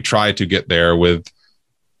 We tried to get there with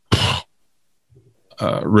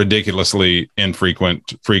ridiculously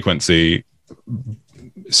infrequent frequency.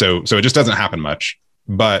 So it just doesn't happen much.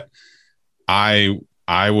 But I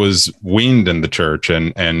was weaned in the church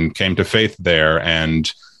and came to faith there,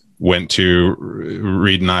 and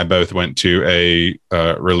Reed and I both went to a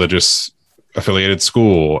religious affiliated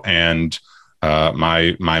school, and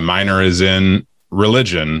my minor is in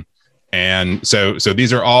religion. And so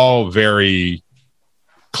these are all very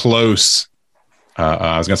close,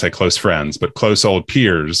 I was going to say close friends, but close old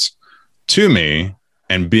peers to me,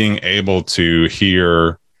 and being able to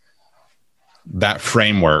hear that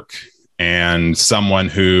framework and someone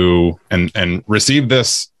who, and receive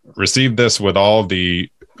this with all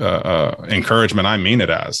the encouragement I mean it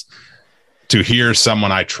as, to hear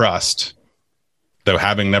someone I trust, though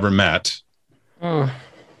having never met,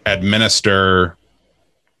 administer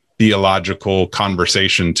theological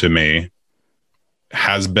conversation to me,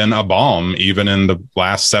 has been a balm, even in the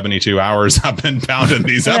last 72 hours I've been pounding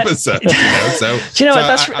these episodes. So,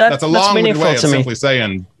 that's a long-winded way of simply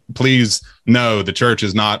saying, please know the church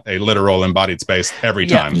is not a literal embodied space every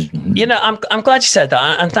time. I'm glad you said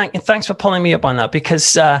that, and thanks for pulling me up on that,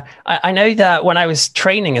 because I know that when I was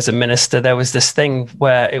training as a minister, there was this thing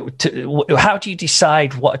where how do you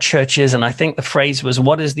decide what a church is? And I think the phrase was,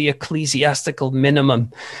 what is the ecclesiastical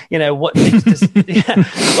minimum? What has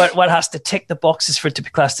to tick the boxes for it to be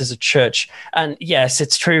classed as a church? And yes,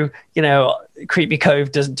 it's true. Creepy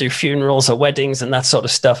Cove doesn't do funerals or weddings and that sort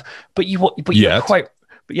of stuff. But you're quite.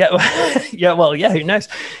 Who knows?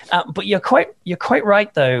 But you're quite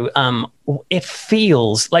right, though. It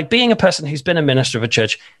feels like, being a person who's been a minister of a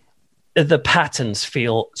church, the patterns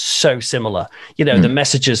feel so similar. The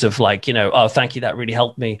messages of like, oh, thank you, that really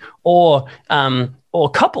helped me, or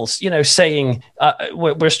couples, saying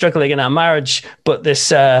we're struggling in our marriage, but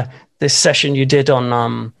this this session you did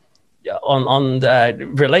on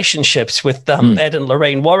relationships with Ed and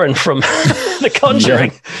Lorraine Warren from The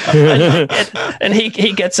Conjuring. and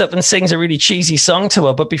he gets up and sings a really cheesy song to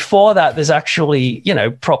her. But before that, there's actually,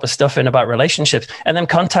 proper stuff in about relationships. And them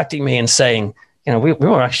contacting me and saying, we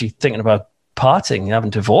were actually thinking about parting, having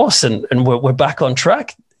divorce, and we're back on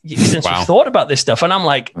track since we thought about this stuff. And I'm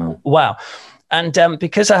like, wow. And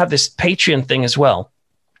because I have this Patreon thing as well,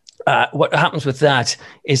 what happens with that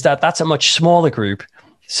is that's a much smaller group.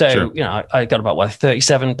 So, I got about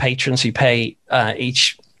 37 patrons who pay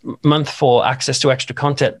each month for access to extra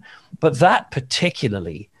content. But that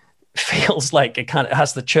particularly feels like it kind of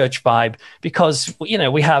has the church vibe because,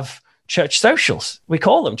 we have church socials. We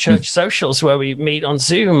call them church socials where we meet on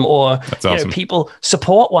Zoom or awesome. People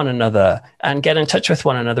support one another and get in touch with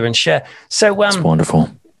one another and share. So that's wonderful.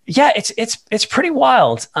 Yeah, it's pretty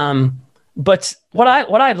wild. But what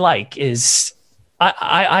I like is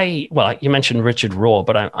you mentioned Richard Rohr,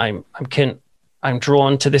 but I'm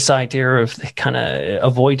drawn to this idea of kind of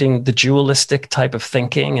avoiding the dualistic type of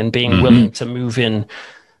thinking and being willing to move in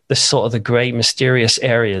the sort of the gray, mysterious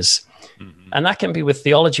areas. And that can be with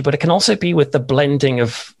theology, but it can also be with the blending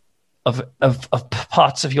of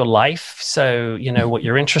parts of your life. So, what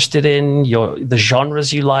you're interested in, the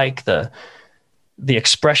genres you like, the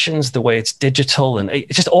expressions, the way it's digital, and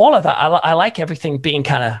just all of that. I like everything being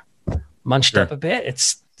kind of munched up a bit.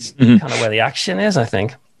 It's kind of where the action is, I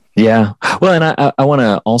think. Yeah. Well, and I want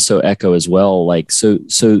to also echo as well,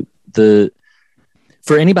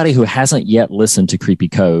 for anybody who hasn't yet listened to Creepy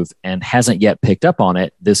Cove and hasn't yet picked up on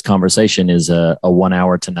it, this conversation is a 1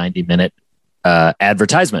 hour to 90-minute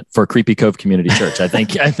advertisement for Creepy Cove Community Church. I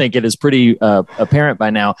think it is pretty apparent by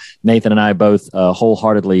now. Nathan and I both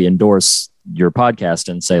wholeheartely endorse your podcast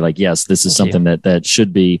and say, yes, this is something that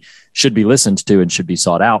should be listened to and should be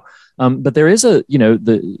sought out. But there is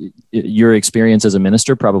your experience as a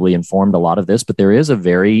minister probably informed a lot of this, but there is a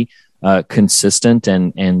very consistent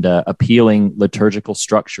and appealing liturgical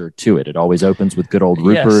structure to it. It always opens with good old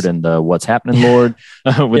Rupert and the "What's happening, Lord"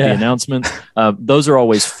 with the announcements. Those are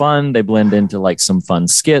always fun. They blend into some fun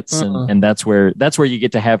skits, and that's where you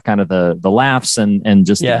get to have kind of the laughs and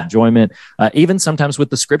just the enjoyment. Even sometimes with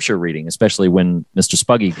the scripture reading, especially when Mr.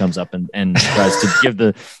 Spuggy comes up and tries to give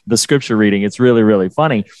the scripture reading. It's really, really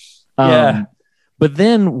funny. But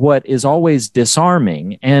then what is always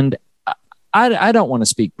disarming, and I don't want to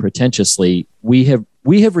speak pretentiously, we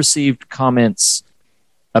have received comments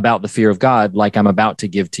about the fear of God like I'm about to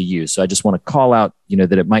give to you. So I just want to call out,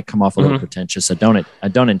 that it might come off a little pretentious. I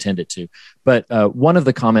don't intend it to. But one of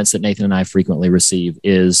the comments that Nathan and I frequently receive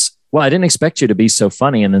is, well, I didn't expect you to be so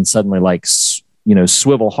funny and then suddenly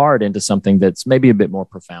swivel hard into something that's maybe a bit more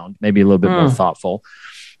profound, maybe a little bit more thoughtful.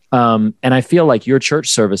 And I feel like your church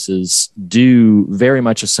services do very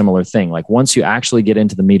much a similar thing. Like once you actually get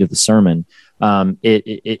into the meat of the sermon,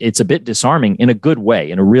 it's a bit disarming in a good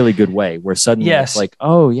way, in a really good way, where suddenly it's like,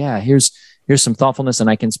 oh yeah, here's some thoughtfulness. And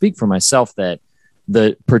I can speak for myself that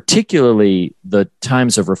particularly the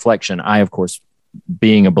times of reflection, I, of course,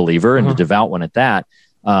 being a believer and a devout one at that,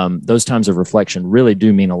 those times of reflection really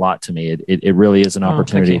do mean a lot to me. It really is an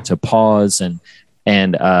opportunity to pause and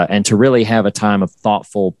to really have a time of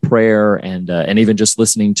thoughtful prayer and even just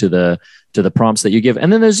listening to the prompts that you give.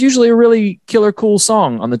 And then there's usually a really killer cool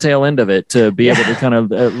song on the tail end of it to be able to kind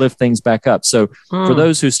of lift things back up. So for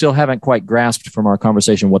those who still haven't quite grasped from our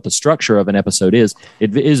conversation what the structure of an episode is,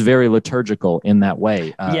 it is very liturgical in that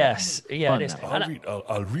way. Yes. Yeah, it is.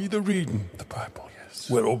 I'll read the reading, the Bible, yes.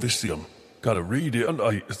 Well, obviously I'm got to read it, and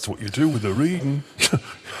it's what you do with the reading.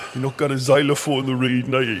 You're not got a xylophone the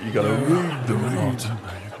reading, are you? You got to read the reading.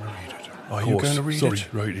 Are you going to read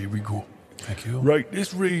it? Right, here we go. Thank you. Right,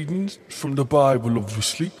 this reading's from the Bible,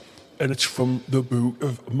 obviously, and it's from the book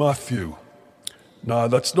of Matthew. Now,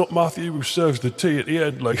 that's not Matthew who serves the tea at the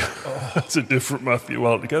end, that's a different Matthew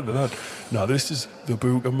altogether. Now, this is the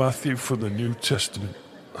book of Matthew from the New Testament.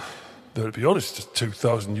 Though, to be honest, it's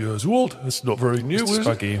 2,000 years old. That's not very new, is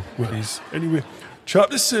it? Well, anyway,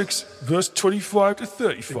 chapter 6, verse 25 to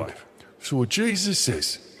 35. So Jesus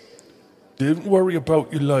says, don't worry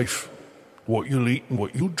about your life, what you'll eat and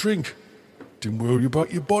what you'll drink. Don't worry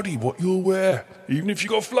about your body, what you'll wear, even if you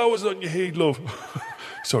got flowers on your head, love.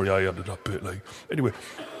 Sorry, I added that bit. Anyway,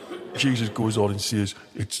 Jesus goes on and says,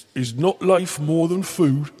 is not life more than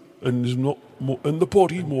food, and is not more, and the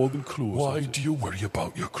body more than clothes? Why do you worry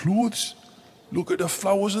about your clothes? Look at the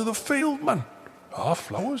flowers of the field, man.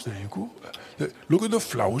 Flowers, there you go. Look at the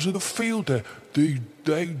flowers of the field there.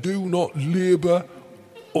 They do not labour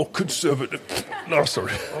or They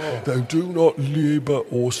do not labour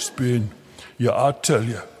or spin. Yeah, I tell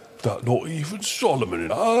you, that not even Solomon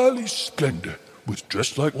in all his splendor was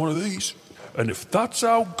dressed like one of these. And if that's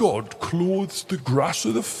how God clothes the grass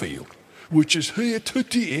of the field, which is here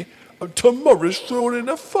today and tomorrow's thrown in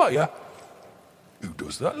the fire, who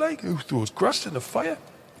does that like? Who throws grass in the fire?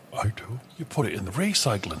 I do. You put it in the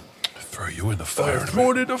recycling. Throw you in the fire.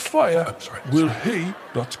 Thrown in the fire. I'm sorry. Will he,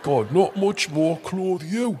 that's God, not much more clothe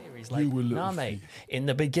you? He's like, You will nah, little mate. feet. In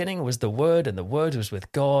the beginning was the Word, and the Word was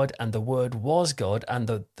with God, and the Word was God,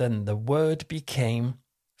 and then the Word became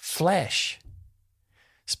flesh.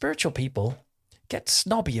 Spiritual people get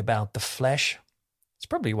snobby about the flesh. It's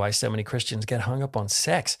probably why so many Christians get hung up on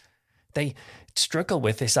sex. They struggle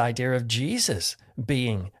with this idea of Jesus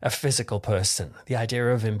being a physical person, the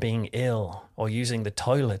idea of him being ill or using the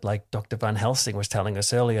toilet like Dr. Van Helsing was telling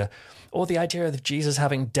us earlier, or the idea of Jesus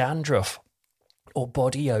having dandruff or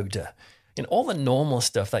body odor. And all the normal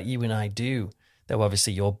stuff that you and I do, though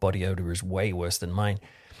obviously your body odor is way worse than mine.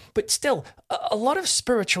 But still, a lot of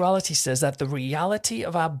spirituality says that the reality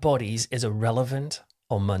of our bodies is irrelevant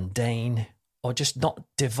or mundane or just not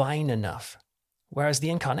divine enough. Whereas the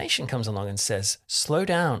incarnation comes along and says, slow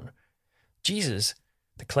down. Jesus,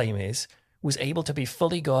 the claim is, was able to be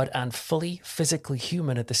fully God and fully physically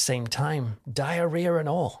human at the same time, diarrhea and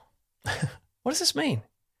all. What does this mean?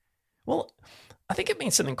 Well, I think it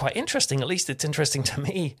means something quite interesting. At least it's interesting to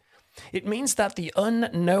me. It means that the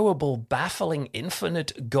unknowable, baffling,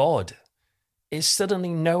 infinite God is suddenly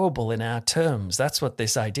knowable in our terms. That's what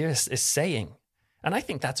this idea is saying. And I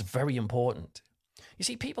think that's very important. You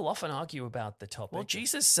see, people often argue about the topic. Well,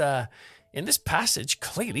 Jesus, in this passage,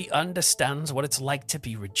 clearly understands what it's like to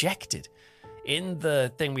be rejected. In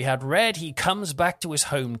the thing we had read, he comes back to his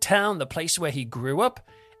hometown, the place where he grew up,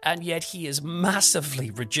 and yet he is massively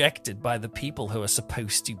rejected by the people who are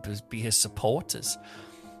supposed to be his supporters.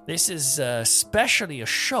 This is especially a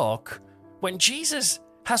shock when Jesus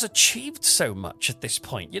has achieved so much at this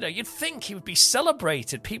point. You know, you'd think he would be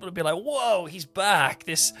celebrated. People would be like, whoa, he's back.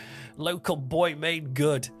 This local boy made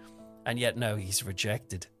good. And yet, no, he's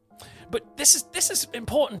rejected. But this is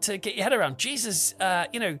important to get your head around. Jesus,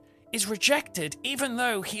 is rejected even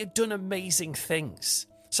though he had done amazing things.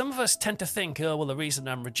 Some of us tend to think, oh, well, the reason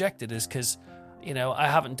I'm rejected is because, I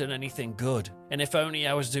haven't done anything good. And if only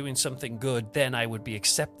I was doing something good, then I would be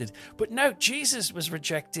accepted. But no, Jesus was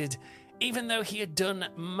rejected even though he had done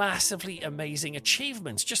massively amazing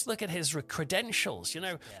achievements. Just look at his credentials,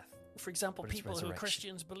 For example, people who are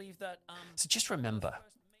Christians believe that... So just remember,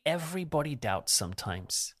 everybody doubts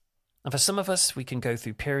sometimes. And for some of us, we can go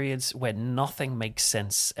through periods where nothing makes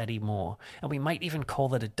sense anymore. And we might even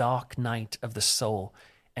call it a dark night of the soul.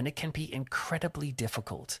 And it can be incredibly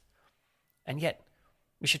difficult. And yet,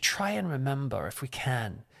 we should try and remember, if we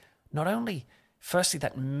can, not only, firstly,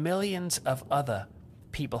 that millions of other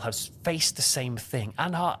people have faced the same thing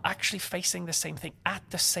and are actually facing the same thing at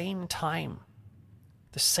the same time.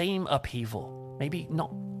 The same upheaval. Maybe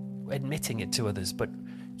not admitting it to others, but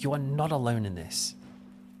you are not alone in this.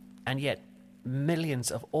 And yet, millions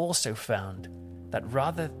have also found that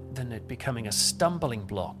rather than it becoming a stumbling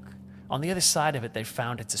block, on the other side of it, they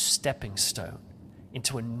found it's a stepping stone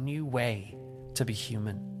into a new way to be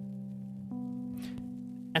human.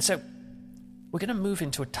 And so, we're going to move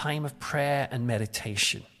into a time of prayer and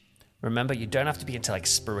meditation. Remember, you don't have to be into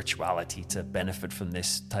spirituality to benefit from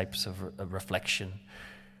this types of reflection.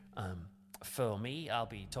 For me, I'll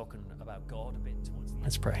be talking about God a bit towards the end.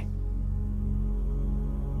 Let's pray.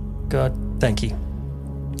 God, thank you.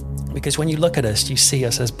 Because when you look at us, you see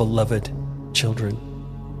us as beloved children.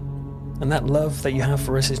 And that love that you have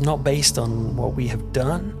for us is not based on what we have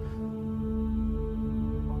done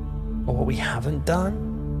or what we haven't done.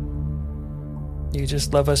 You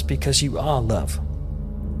just love us because you are love.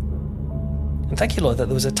 And thank you, Lord, that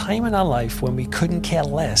there was a time in our life when we couldn't care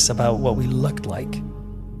less about what we looked like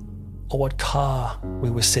or what car we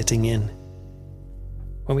were sitting in,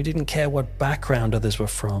 when we didn't care what background others were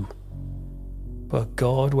from. But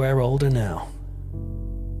God, we're older now.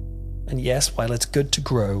 And yes, while it's good to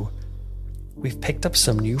grow, we've picked up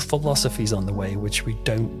some new philosophies on the way which we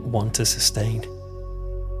don't want to sustain.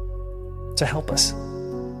 So help us.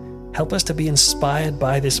 Help us to be inspired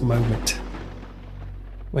by this moment.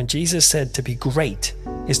 When Jesus said to be great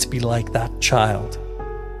is to be like that child.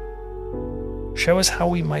 Show us how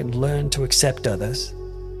we might learn to accept others,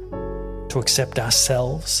 to accept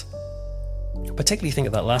ourselves. Particularly think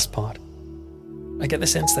of that last part. I get the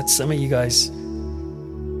sense that some of you guys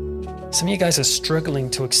are struggling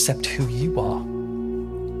to accept who you are.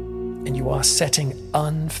 And you are setting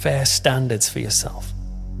unfair standards for yourself.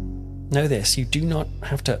 Know this, you do not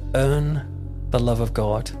have to earn the love of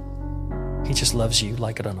God. He just loves you,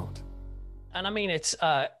 like it or not. And I mean, it's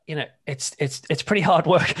it's pretty hard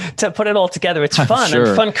work to put it all together. It's fun Sure.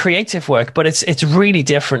 and fun creative work, but it's really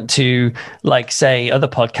different to, like, say, other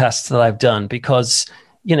podcasts that I've done, because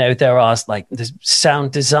there are like there's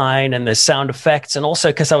sound design and there's sound effects, and also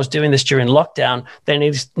because I was doing this during lockdown, there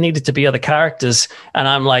needed to be other characters, and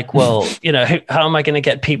I'm like, well, how am I going to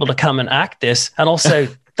get people to come and act this? And also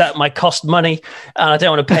that might cost money, and I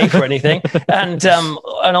don't want to pay for anything. And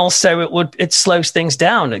also it slows things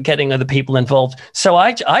down at getting other people involved. So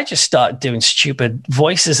I just started doing stupid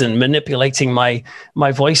voices and manipulating my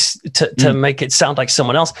voice to make it sound like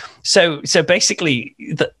someone else. So basically,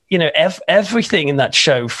 everything in that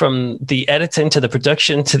show, from the editing to the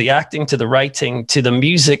production to the acting to the writing to the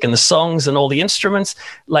music and the songs and all the instruments,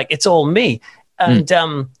 like, it's all me. And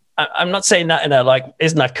I'm not saying that in a like,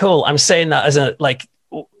 isn't that cool? I'm saying that as a like,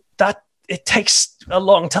 that it takes a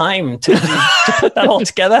long time to put that all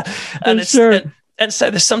together. And it's sure. And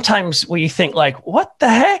so there's sometimes where you think, like, what the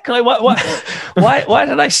heck? Like, why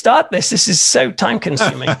did I start this? This is so time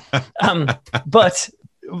consuming. But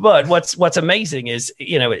what's amazing is,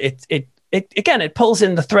 it pulls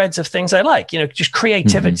in the threads of things I like, just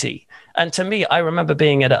creativity. And to me, I remember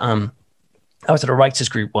being at I was at a writers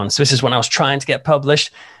group once. This is when I was trying to get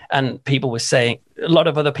published, and people were saying, a lot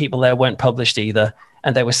of other people there weren't published either.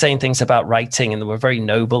 And they were saying things about writing, and they were very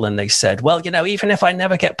noble. And they said, well, even if I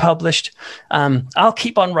never get published, I'll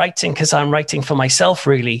keep on writing because I'm writing for myself,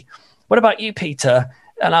 really. What about you, Peter?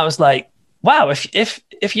 And I was like, wow, if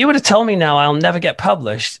you were to tell me now I'll never get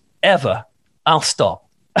published ever, I'll stop.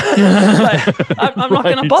 I'm not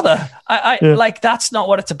going to bother. Like, that's not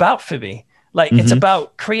what it's about for me. Like, it's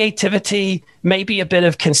about creativity, maybe a bit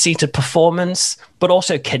of conceited performance, but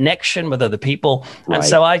also connection with other people. Right. And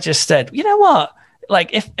so I just said, you know what?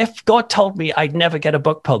 Like, if God told me I'd never get a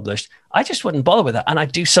book published, I just wouldn't bother with that. And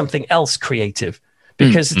I'd do something else creative,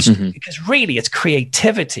 because because really it's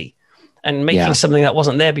creativity and making something that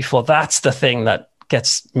wasn't there before. That's the thing that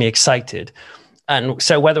gets me excited. And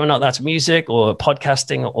so whether or not that's music or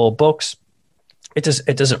podcasting or books, it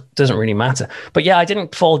doesn't really matter. But yeah, I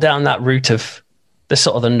didn't fall down that route of the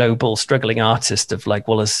sort of the noble struggling artist of like,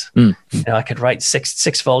 well, I could write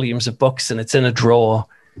six volumes of books and it's in a drawer.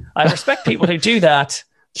 I respect people who do that,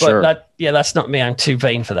 but Sure. That's not me. I'm too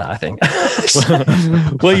vain for that, I think.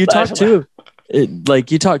 Well, you talked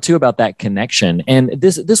too about that connection, and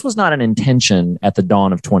this was not an intention at the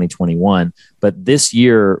dawn of 2021, but this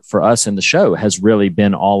year for us in the show has really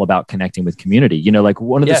been all about connecting with community. Like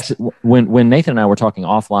one of when Nathan and I were talking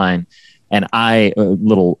offline, and I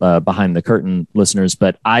little behind the curtain listeners,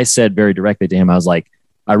 but I said very directly to him, I was like,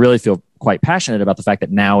 I really feel quite passionate about the fact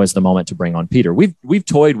that now is the moment to bring on Peter. We've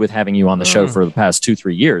toyed with having you on the show for the past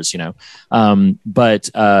 2-3 years,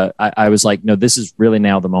 but I was like, no, this is really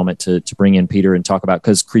now the moment to bring in Peter and talk about,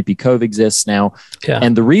 because Creepy Cove exists now. Yeah.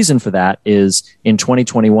 And the reason for that is in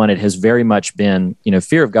 2021, it has very much been,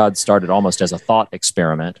 Fear of God started almost as a thought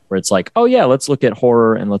experiment where it's like, oh yeah, let's look at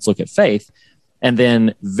horror and let's look at faith. And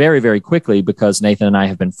then very, very quickly, because Nathan and I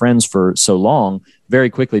have been friends for so long, very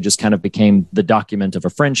quickly just kind of became the document of a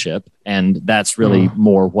friendship. And that's really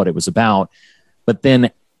more what it was about. But then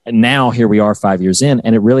now here we are 5 years in,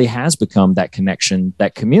 and it really has become that connection,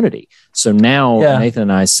 that community. So now Nathan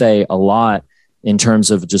and I say a lot in terms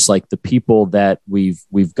of just like the people that we've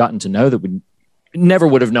gotten to know that we never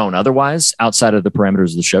would have known otherwise outside of the parameters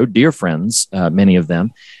of the show, dear friends, many of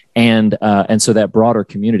them. And so that broader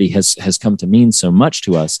community has come to mean so much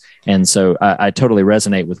to us. And so I totally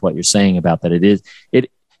resonate with what you're saying about that.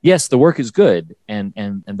 Yes, the work is good and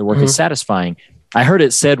the work is satisfying. I heard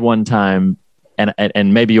it said one time,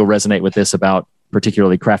 and maybe you'll resonate with this about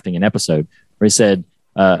particularly crafting an episode, where he said,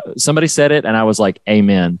 somebody said it and I was like,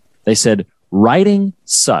 amen. They said, writing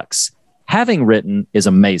sucks. Having written is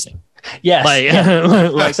amazing. Yes,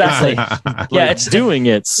 exactly. It's doing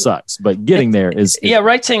it sucks, but getting there is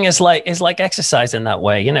writing is like exercise in that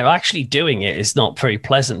way. Actually doing it is not very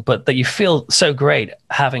pleasant, but that you feel so great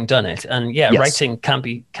having done it. And writing can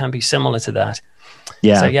be similar to that.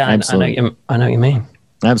 Yeah, so absolutely. I know what you mean.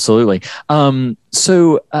 Absolutely.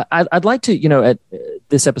 So I'd like to,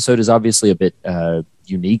 this episode is obviously a bit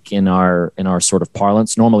unique in our sort of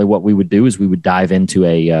parlance. Normally what we would do is we would dive into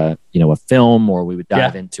a film, or we would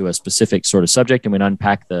dive into a specific sort of subject, and we'd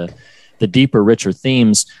unpack the deeper, richer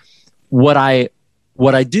themes. What I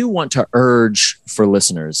do want to urge for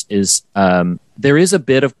listeners is there is a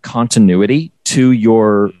bit of continuity to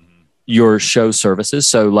your show services.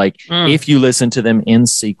 So like if you listen to them in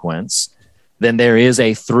sequence, then there is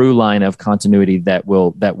a through line of continuity that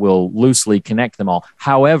will loosely connect them all.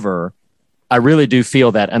 However, I really do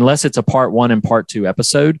feel that unless it's a part 1 and part 2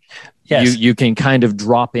 episode, you can kind of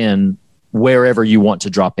drop in wherever you want to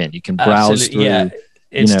drop in. You can browse Absolutely, through. yeah.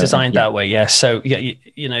 It's designed that way, yeah. So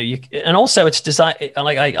and also it's designed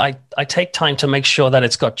like I take time to make sure that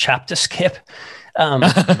it's got chapter skip.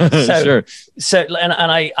 Sure. So and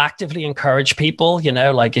I actively encourage people,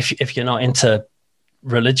 like if you're not into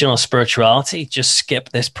religion or spirituality, just skip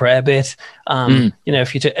this prayer bit.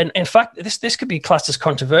 If you do, and in fact, this could be classed as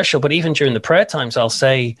controversial, but even during the prayer times, I'll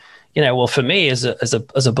say, well, for me as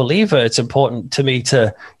a believer, it's important to me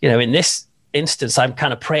to, in this instance, I'm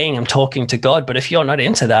kind of praying, I'm talking to God. But if you're not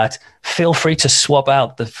into that, feel free to swap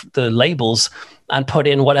out the labels and put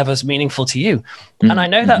in whatever's meaningful to you. And I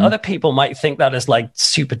know that other people might think that is like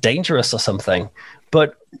super dangerous or something,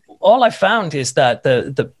 but all I found is that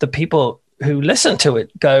the people who listen to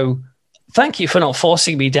it go, thank you for not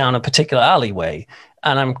forcing me down a particular alleyway,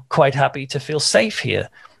 and I'm quite happy to feel safe here.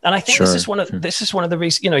 And I think this is one of the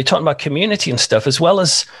reasons, you're talking about community and stuff, as well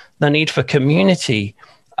as the need for community.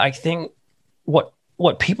 I think what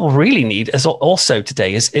people really need is also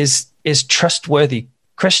today is trustworthy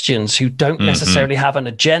Christians who don't necessarily have an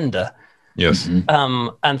agenda. Yes.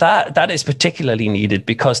 And that is particularly needed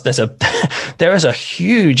because there is a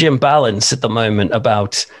huge imbalance at the moment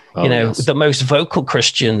about, the most vocal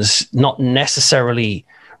Christians not necessarily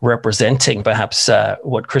representing perhaps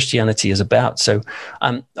what Christianity is about. So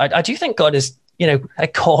I do think God is,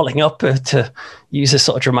 calling up, to use a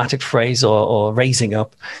sort of dramatic phrase, or raising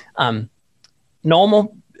up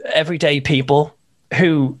normal, everyday people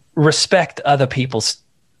who respect other people's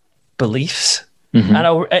beliefs and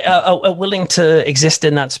are willing to exist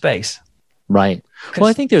in that space. Right. Well,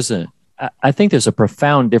 I think there's a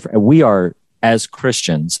profound difference. We are, as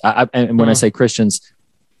Christians, and when I say Christians,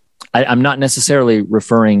 I'm not necessarily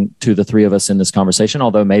referring to the three of us in this conversation,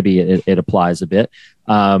 although maybe it applies a bit.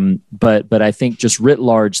 But I think just writ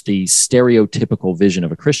large, the stereotypical vision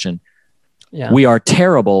of a Christian, we are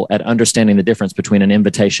terrible at understanding the difference between an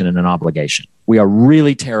invitation and an obligation. We are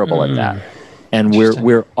really terrible at that. And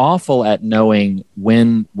we're awful at knowing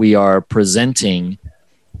when we are presenting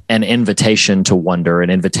an invitation to wonder, an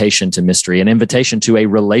invitation to mystery, an invitation to a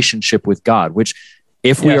relationship with God, which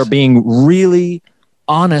if we are being really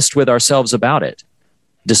honest with ourselves about it,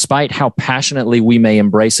 despite how passionately we may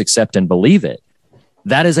embrace, accept, and believe it,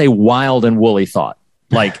 that is a wild and woolly thought.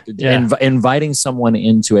 Like inviting someone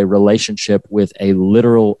into a relationship with a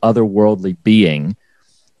literal otherworldly being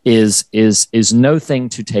is no thing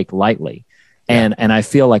to take lightly. And I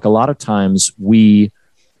feel like a lot of times we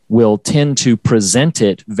will tend to present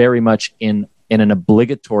it very much in an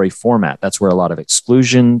obligatory format. That's where a lot of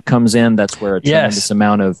exclusion comes in. That's where a tremendous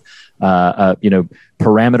amount of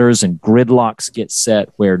parameters and gridlocks get set,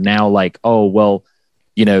 where now like, oh, well,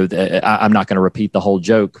 I'm not going to repeat the whole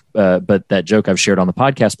joke, but that joke I've shared on the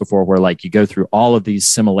podcast before, where like you go through all of these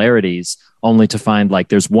similarities only to find like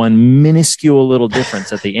there's one minuscule little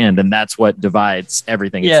difference at the end, and that's what divides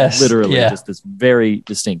everything. It's literally just this very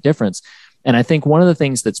distinct difference. And I think one of the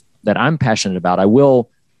things that I'm passionate about, I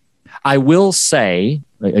will say,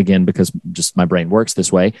 again, because just my brain works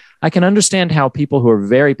this way, I can understand how people who are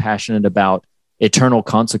very passionate about eternal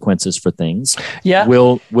consequences for things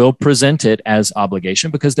will present it as obligation,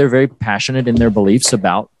 because they're very passionate in their beliefs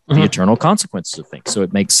about the eternal consequences of things. So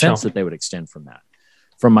it makes sense that they would extend from that.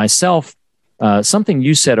 From myself, something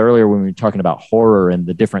you said earlier when we were talking about horror and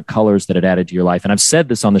the different colors that it added to your life, and I've said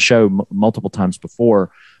this on the show multiple times before,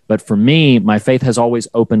 but for me, my faith has always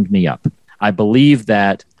opened me up. I believe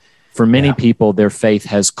that for many people, their faith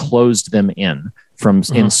has closed them in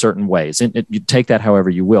certain ways. And you take that however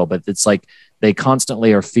you will, but it's like they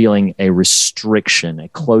constantly are feeling a restriction, a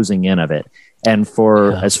closing in of it. And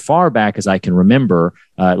for as far back as I can remember,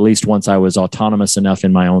 at least once I was autonomous enough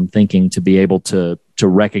in my own thinking to be able to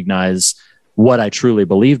recognize what I truly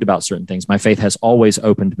believed about certain things, my faith has always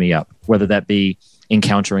opened me up, whether that be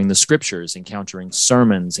encountering the scriptures, encountering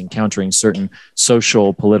sermons, encountering certain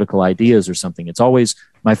social, political ideas or something.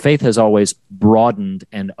 My faith has always broadened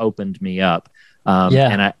and opened me up.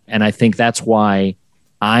 And I think that's why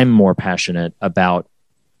I'm more passionate about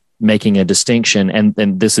making a distinction.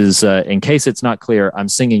 And this is, in case it's not clear, I'm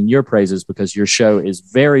singing your praises because your show is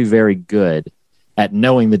very, very good at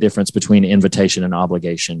knowing the difference between invitation and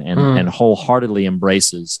obligation, and wholeheartedly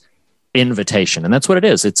embraces invitation. And that's what it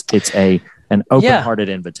is. It's an open-hearted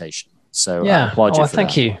invitation. So I applaud you for thank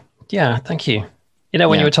that. you. Yeah, thank you.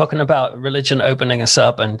 When you were talking about religion opening us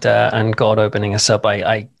up and God opening us up,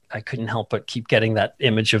 I couldn't help but keep getting that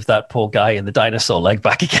image of that poor guy in the dinosaur leg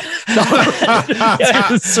back again. I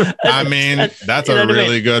mean, that's a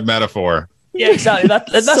really good metaphor. Yeah, exactly.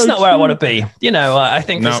 That's so not where I want to be. I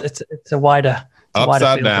think it's a wider...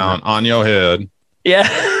 Upside down on your head. Yeah.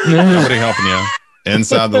 Nobody helping you.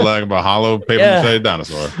 inside the leg of a hollow paper-mache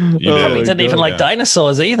dinosaur. He didn't even like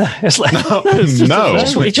dinosaurs either. It's like no,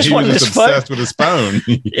 he just wanted was his phone. obsessed with his phone.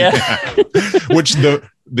 Yeah. Which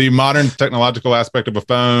the modern technological aspect of a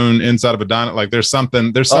phone inside of a dino, like there's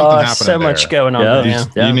something happening. So much going on.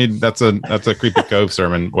 Yeah. You need that's a Creepy Cove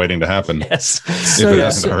sermon waiting to happen. Yes. If it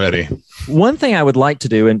hasn't already. One thing I would like to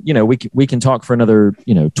do, and we can talk for another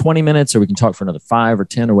 20 minutes, or we can talk for another 5 or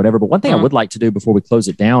 10 or whatever. But one thing I would like to do before we close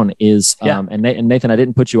it down is, and Nathan, I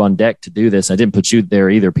didn't put you on deck to do this. I didn't put you there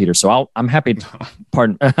either, Peter. So I'm happy.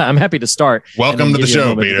 I'm happy to start. Welcome to the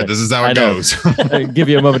show, Peter. This is how it goes. Give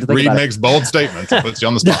you a moment to think Reed about makes bold statements. It puts you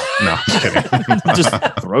on the spot. No, I'm kidding. Just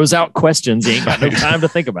throws out questions you ain't got no time to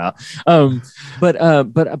think about. But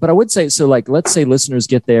I would say, so like, let's say listeners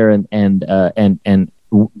get there and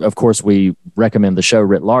of course we recommend the show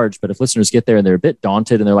writ large, but if listeners get there and they're a bit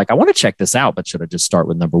daunted and they're like, I want to check this out, but should I just start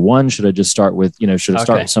with number 1? Should I just start with, should I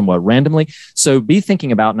start with somewhat randomly? So be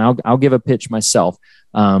thinking about, and I'll give a pitch myself.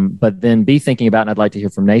 But then be thinking about, and I'd like to hear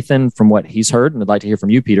from Nathan from what he's heard, and I'd like to hear from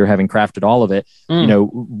you, Peter, having crafted all of it.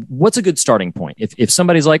 What's a good starting point? If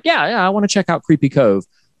somebody's like, I want to check out Creepy Cove,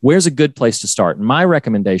 where's a good place to start? And my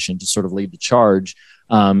recommendation to sort of lead the charge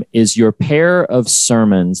is your pair of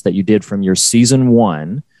sermons that you did from your season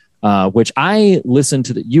 1, which I listened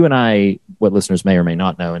to. You and I, what listeners may or may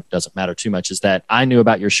not know, and it doesn't matter too much, is that I knew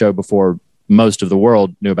about your show before most of the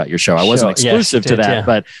world knew about your show. I wasn't exclusive to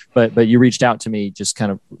that, but you reached out to me just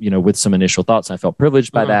kind of, with some initial thoughts. I felt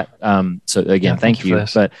privileged by that. So again, thank you.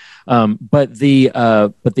 But the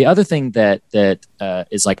other thing that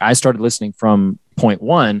is like, I started listening from point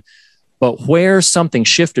 1, but where something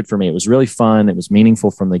shifted for me, it was really fun. It was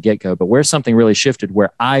meaningful from the get-go, but where something really shifted,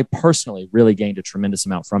 where I personally really gained a tremendous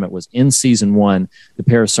amount from it, was in season 1, the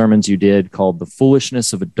pair of sermons you did called The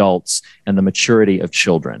Foolishness of Adults and the Maturity of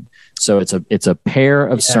Children. So it's a pair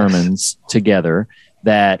of sermons together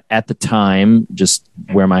that at the time, just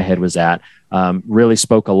where my head was at, really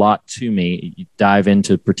spoke a lot to me. You dive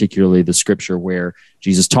into particularly the scripture where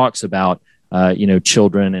Jesus talks about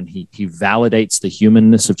children, and he validates the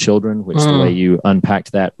humanness of children, which the way you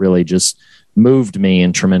unpacked that really just moved me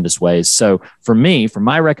in tremendous ways. So for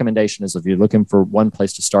my recommendation is, if you're looking for one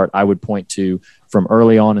place to start, I would point to, from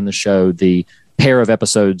early on in the show, the pair of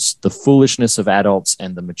episodes, The Foolishness of Adults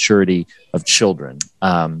and the Maturity of Children.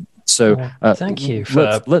 Thank you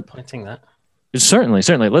for pointing that. Certainly.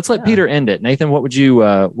 Let's let Peter end it. Nathan, what would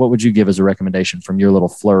you give as a recommendation from your little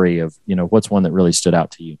flurry of, what's one that really stood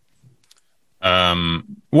out to you?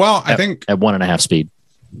 I think at 1.5 speed.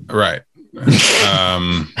 Right.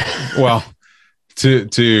 Well,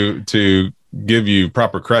 to give you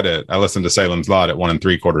proper credit, I listened to Salem's Lot at 1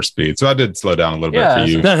 3/4 speed. So I did slow down a little bit for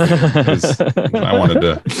you. 'Cause I wanted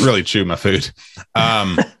to really chew my food.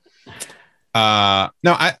 I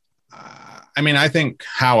think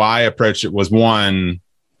how I approached it was, one,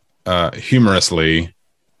 humorously,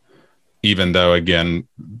 even though, again,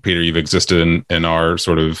 Peter, you've existed in our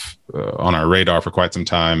sort of on our radar for quite some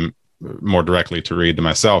time, more directly to Reed than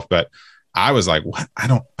myself. But I was like, what? I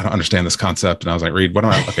don't understand this concept. And I was like, Reed,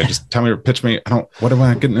 just tell me, pitch me. What am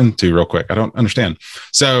I getting into real quick? I don't understand.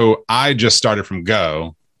 So I just started from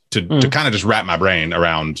go to kind of just wrap my brain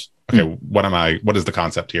around, what is the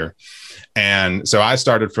concept here? And so I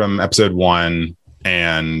started from episode 1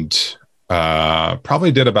 and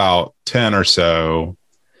probably did about 10 or so,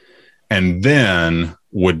 and then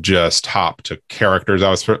would just hop to characters.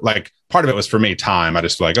 Part of it was for me time. I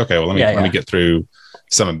just let me get through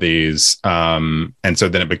some of these. And so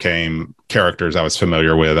then it became characters I was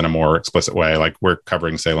familiar with in a more explicit way. Like, we're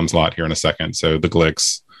covering Salem's Lot here in a second. So the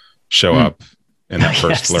Glicks show up in that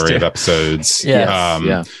first flurry of episodes.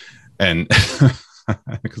 And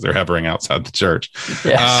because they're hovering outside the church.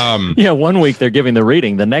 Yes. 1 week they're giving the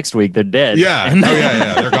reading, the next week they're dead.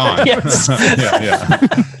 They're gone.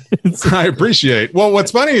 I appreciate. Well,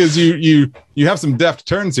 what's funny is you have some deft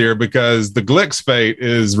turns here, because the Glick's fate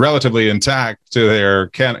is relatively intact to their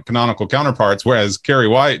canonical counterparts, whereas Carrie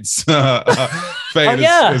White's fate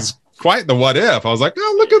is quite the what if. I was like,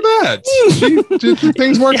 oh, look at that.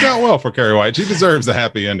 Things worked out well for Carrie White. She deserves a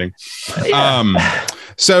happy ending.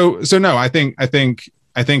 So no, I think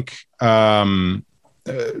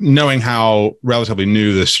knowing how relatively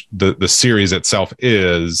new the series itself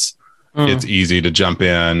is, it's easy to jump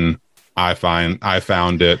in. I found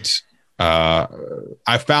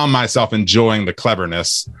myself enjoying the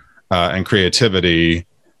cleverness and creativity,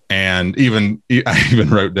 and I even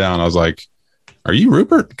wrote down, I was like, "Are you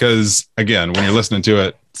Rupert?" Because again, when you're listening to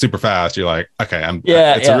it super fast, you're like, "Okay,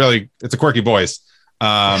 it's a quirky voice."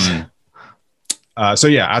 So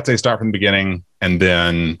yeah, I'd say start from the beginning, and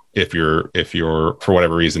then if you're for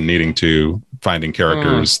whatever reason needing to finding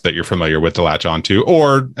characters that you're familiar with to latch onto,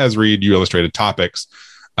 or as Reed, you illustrated topics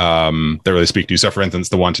that really speak to you. So for instance,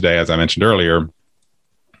 the one today, as I mentioned earlier,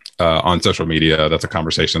 on social media, that's a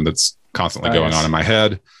conversation that's constantly going on in my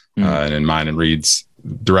head and in mine and Reed's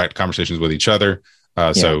direct conversations with each other.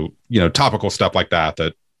 So, topical stuff like that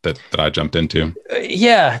I jumped into.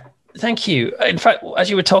 Yeah. Thank you. In fact, as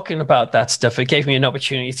you were talking about that stuff, it gave me an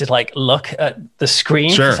opportunity to look at the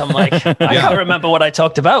screen. Sure. I'm like, I can't remember what I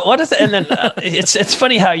talked about. What is it? And then it's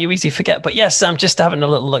funny how you easily forget. But yes, I'm just having a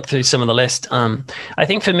little look through some of the list. I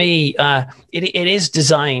think for me, it is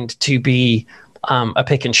designed to be a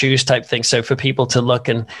pick and choose type thing. So for people to look,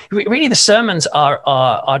 and really the sermons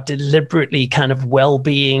are deliberately kind of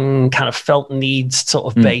well-being, kind of felt needs sort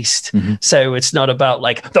of based. So it's not about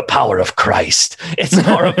the power of Christ. It's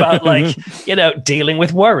more about dealing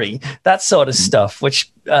with worry, that sort of stuff,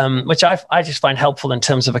 which I just find helpful in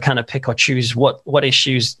terms of a kind of pick or choose what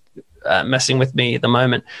issues messing with me at the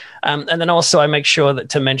moment. And then also I make sure that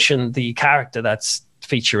to mention the character that's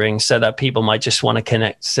featuring, so that people might just want to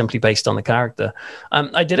connect simply based on the character.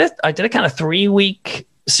 I did a kind of 3-week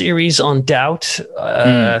series on doubt.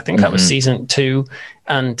 I think that was season 2,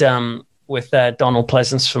 and with Donald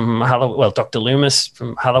Pleasance from Dr. Loomis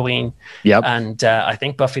from Halloween. Yep. And I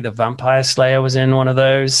think Buffy the Vampire Slayer was in one of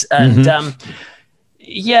those. And Boris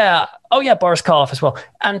Karloff as well.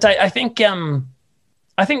 And I think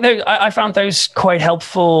I found those quite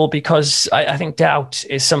helpful, because I think doubt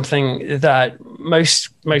is something that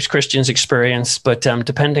most Christians experience, but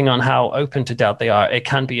depending on how open to doubt they are, it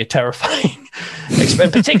can be a terrifying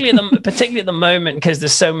experience, particularly at the moment, because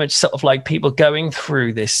there's so much sort of people going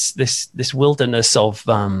through this wilderness of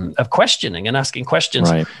questioning and asking questions,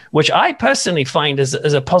 right, which I personally find as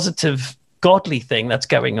a positive, godly thing that's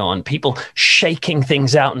going on. People shaking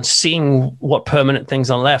things out and seeing what permanent things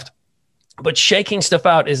are left. But shaking stuff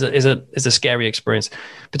out is a scary experience,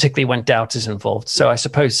 particularly when doubt is involved. So I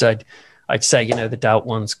suppose I'd say, the doubt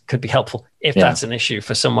ones could be helpful if that's an issue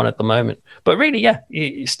for someone at the moment. But really,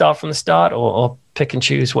 you start from the start or pick and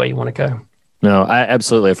choose where you want to go. No, I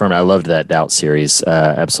absolutely affirm it. I loved that doubt series.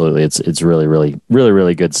 Absolutely. It's really, really, really,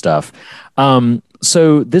 really good stuff.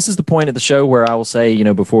 So this is the point of the show where I will say,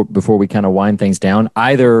 before we kind of wind things down,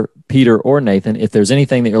 either Peter or Nathan, if there's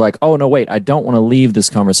anything that you're like, oh, no, wait, I don't want to leave this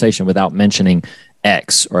conversation without mentioning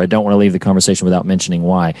X, or I don't want to leave the conversation without mentioning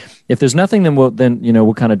Y. If there's nothing, then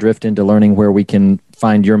we'll kind of drift into learning where we can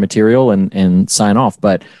find your material and sign off.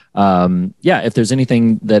 But if there's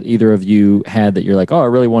anything that either of you had that you're like, oh, I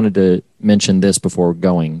really wanted to mention this before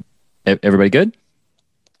going. Everybody good?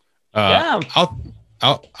 Yeah.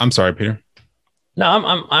 I'm sorry, Peter. No,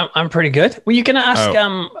 I'm pretty good. Were you going to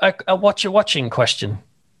ask a what you're watching question?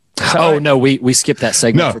 No, we skipped that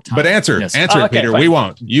segment. No, for time. But answer, okay, Peter. Fine. We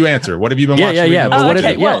won't. You answer. What have you been watching?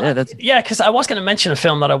 Because I was going to mention a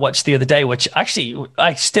film that I watched the other day, which actually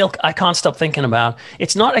I can't stop thinking about.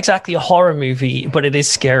 It's not exactly a horror movie, but it is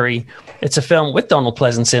scary. It's a film with Donald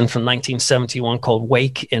Pleasance in from 1971 called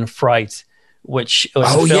Wake in Fright, which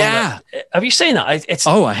was a film have you seen that?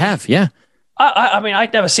 I have, yeah. I mean,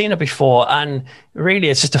 I'd never seen it before, and really,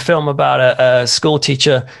 it's just a film about a school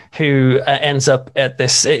teacher who ends up at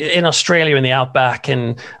this in Australia in the outback,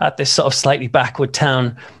 and at this sort of slightly backward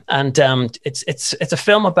town. And it's a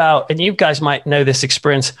film about, and you guys might know this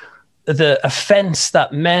experience, the offense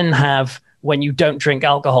that men have when you don't drink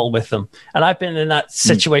alcohol with them. And I've been in that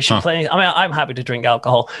situation plenty. I mean, I'm happy to drink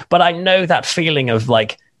alcohol, but I know that feeling of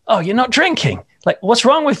oh, you're not drinking. What's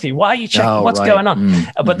wrong with you? Why are you checking? What's going on?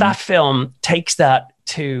 But that film takes that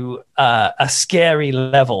to a scary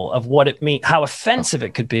level of what it means, how offensive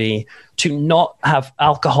it could be to not have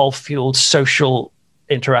alcohol-fueled social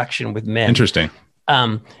interaction with men. Interesting.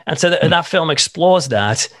 And so that film explores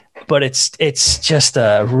that, but it's just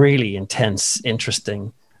a really intense,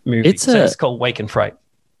 interesting movie. It's called Wake and Fright.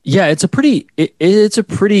 Yeah, it's a pretty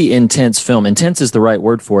intense film. Intense is the right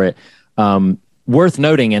word for it. Worth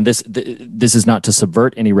noting, and this is not to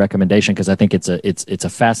subvert any recommendation, because I think it's a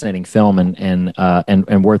fascinating film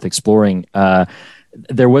and worth exploring.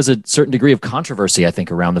 There was a certain degree of controversy, I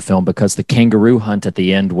think, around the film, because the kangaroo hunt at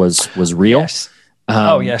the end was real. Yes.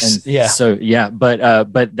 Yes. Yeah. So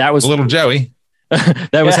but that was little Joey.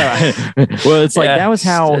 That was how. Well, it's like that was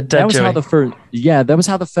how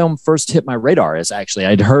the film first hit my radar. Is actually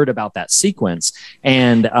I'd heard about that sequence,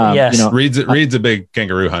 and Reed's a big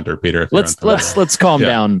kangaroo hunter, Peter. Let's calm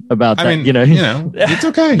down about that. I mean, it's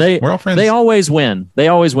okay. We're all friends. They always win. One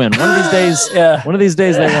of these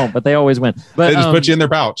days, they won't, but they always win. But they just put you in their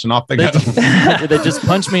pouch and off they go. They just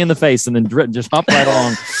punch me in the face and then just hop right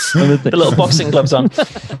along. The little boxing gloves on.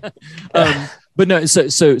 But no, so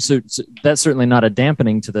that's certainly not a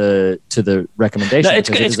dampening to the recommendation. No,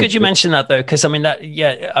 it's good you mentioned that though, because that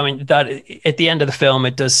at the end of the film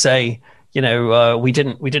it does say, we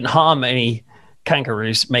didn't harm any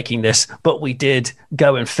kangaroos making this, but we did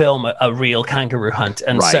go and film a real kangaroo hunt,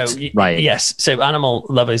 and yes, so animal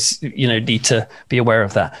lovers need to be aware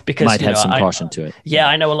of that, because might have some caution to it. Yeah,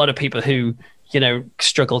 I know a lot of people who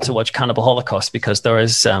struggle to watch Cannibal Holocaust because there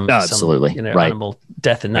is absolutely some, animal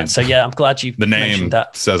death in that. So yeah, I'm glad you mentioned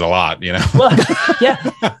that. Says a lot, Well, yeah,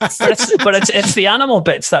 but it's the animal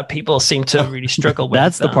bits that people seem to really struggle with.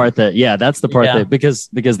 That's the part that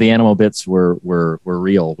because the animal bits were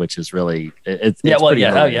real, which is really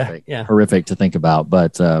horrific to think about.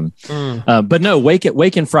 But no,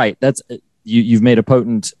 Wake in Fright. That's. You've made a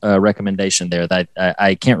potent recommendation there that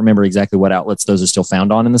I can't remember exactly what outlets those are still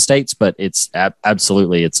found on in the States, but it's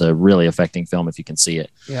absolutely, it's a really affecting film if you can see it.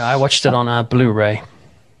 Yeah, I watched it on Blu-ray.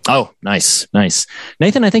 Oh, nice.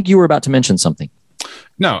 Nathan, I think you were about to mention something.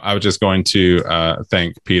 No, I was just going to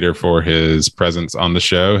thank Peter for his presence on the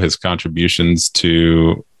show, his contributions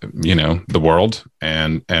to, the world,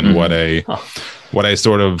 and what a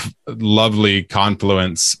sort of lovely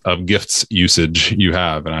confluence of gifts usage you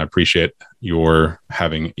have. And I appreciate your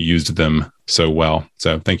having used them so well.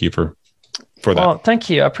 So thank you for that. Well, thank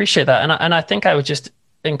you. I appreciate that. And I think I would just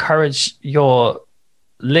encourage your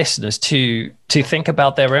listeners to think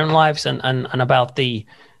about their own lives and about the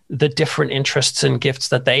different interests and gifts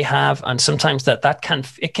that they have. And sometimes that can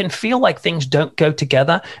feel like things don't go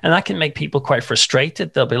together, and that can make people quite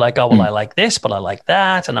frustrated. They'll be like, oh, well, I like this, but I like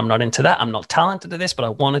that, and I'm not into that. I'm not talented at this, but I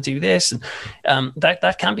want to do this. And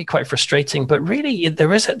that can be quite frustrating, but really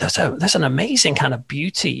there's an amazing kind of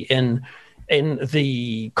beauty in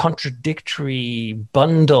the contradictory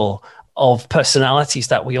bundle of personalities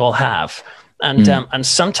that we all have. And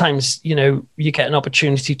sometimes, you get an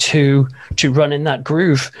opportunity to run in that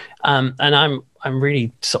groove. And I'm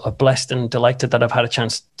really sort of blessed and delighted that I've had a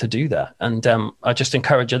chance to do that. And I just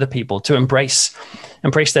encourage other people to embrace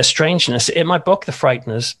their strangeness. In my book, The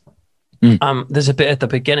Frighteners, there's a bit at the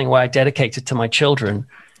beginning where I dedicate it to my children.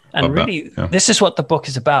 And this is what the book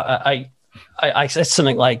is about. I said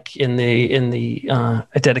something like in the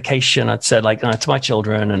a dedication, I'd said like to my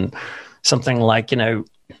children, and something like,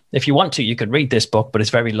 if you want to, you could read this book, but it's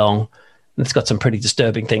very long and it's got some pretty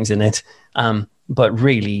disturbing things in it. But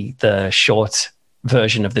really, the short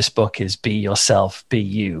version of this book is be yourself, be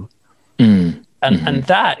you. And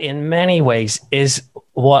that, in many ways, is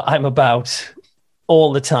what I'm about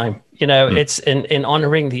all the time. It's in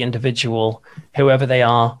honoring the individual, whoever they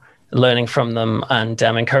are, learning from them, and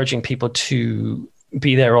encouraging people to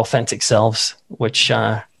be their authentic selves, which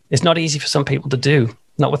is not easy for some people to do,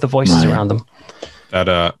 not with the voices around them.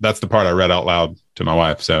 That's the part I read out loud to my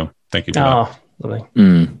wife. So thank you for that.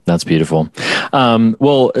 Lovely. That's beautiful.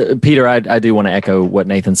 Well, Peter, I do want to echo what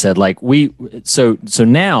Nathan said. Like so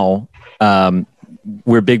now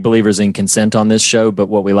we're big believers in consent on this show, but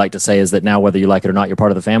what we like to say is that now, whether you like it or not, you're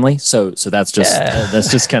part of the family. So that's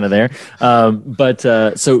just kind of there. So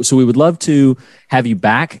we would love to have you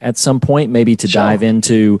back at some point, maybe to dive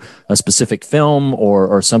into a specific film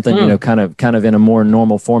or something, kind of in a more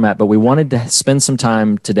normal format. But we wanted to spend some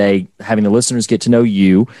time today having the listeners get to know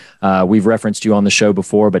you. We've referenced you on the show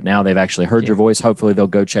before, but now they've actually heard your voice. Hopefully they'll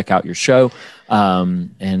go check out your show.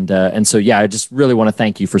 And so, I just really want to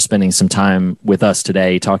thank you for spending some time with us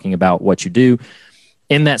today, talking about what you do.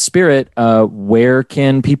 In that spirit, where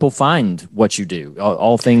can people find what you do?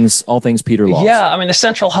 All things Peter Laws. Yeah, the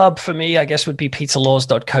central hub for me, I guess, would be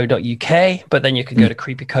peterlaws.co.uk, but then you can go to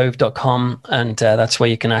creepycove.com, and that's where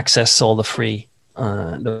you can access all the free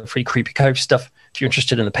Creepy Cove stuff. If you're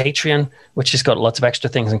interested in the Patreon, which has got lots of extra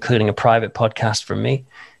things, including a private podcast from me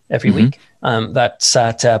every week, that's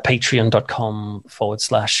at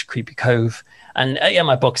patreon.com/Creepy Cove. And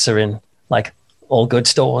my books are in like all good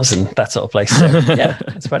stores and that sort of place. So, yeah,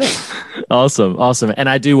 that's about it. Awesome. And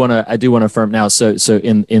I do want to affirm now. So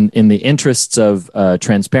in the interests of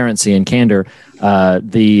transparency and candor,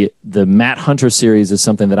 the Matt Hunter series is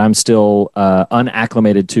something that I'm still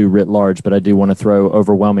unacclimated to writ large, but I do want to throw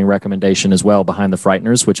overwhelming recommendation as well, Behind the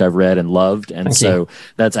Frighteners, which I've read and loved, and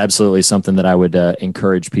that's absolutely something that I would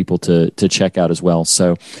encourage people to check out as well.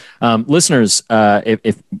 So, listeners,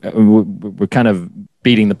 if we're kind of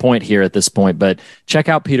beating the point here at this point, but check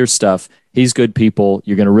out Peter's stuff. He's good people.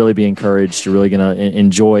 You're going to really be encouraged. You're really going to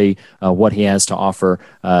enjoy what he has to offer.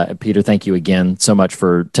 Peter, thank you again so much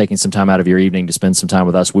for taking some time out of your evening to spend some time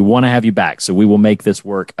with us. We want to have you back, so we will make this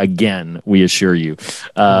work again, we assure you.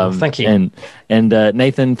 Thank you. And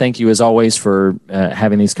Nathan, thank you as always for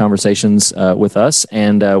having these conversations with us.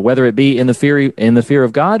 And whether it be in the fear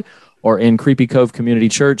of God or in Creepy Cove Community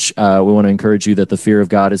Church, we want to encourage you that the fear of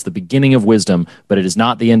God is the beginning of wisdom, but it is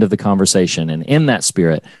not the end of the conversation. And in that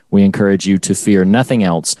spirit, we encourage you to fear nothing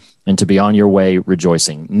else and to be on your way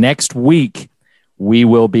rejoicing. Next week, we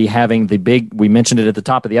will be having we mentioned it at the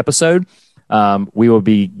top of the episode, we will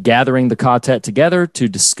be gathering the quartet together to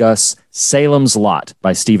discuss Salem's Lot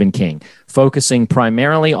by Stephen King, focusing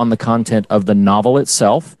primarily on the content of the novel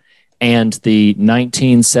itself and the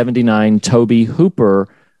 1979 Tobe Hooper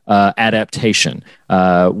adaptation.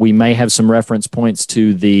 We may have some reference points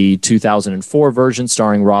to the 2004 version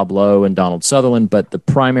starring Rob Lowe and Donald Sutherland, but the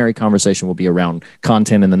primary conversation will be around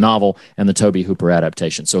content in the novel and the Tobe Hooper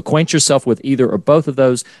adaptation. So acquaint yourself with either or both of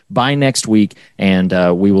those by next week, and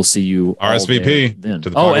we will see you RSVP then. To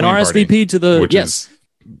the and RSVP party, to the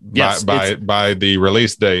yes. By the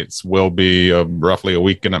release dates will be roughly a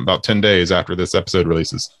week and about 10 days after this episode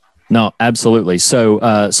releases. No, absolutely.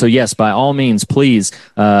 So yes, by all means, please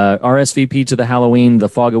RSVP to the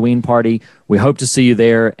Foggoween party. We hope to see you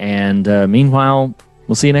there. And meanwhile,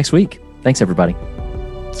 we'll see you next week. Thanks, everybody.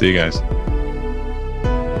 See you guys.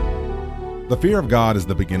 The fear of God is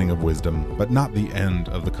the beginning of wisdom, but not the end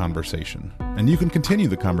of the conversation. And you can continue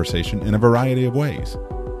the conversation in a variety of ways.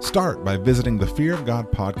 Start by visiting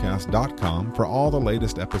thefearofgodpodcast.com for all the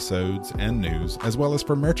latest episodes and news, as well as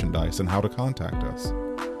for merchandise and how to contact us.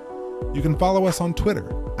 You can follow us on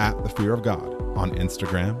Twitter @The Fear of God, on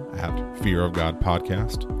Instagram @Fear of God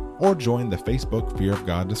Podcast, or join the Facebook Fear of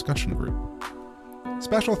God discussion group.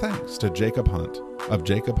 Special thanks to Jacob Hunt of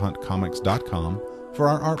jacobhuntcomics.com for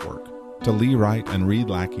our artwork, to Lee Wright and Reed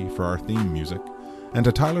Lackey for our theme music, and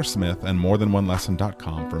to Tyler Smith and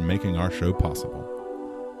morethanonelesson.com for making our show possible.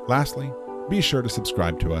 Lastly, be sure to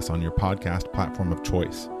subscribe to us on your podcast platform of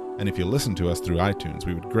choice, and if you listen to us through iTunes,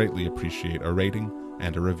 we would greatly appreciate a rating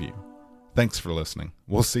and a review. Thanks for listening.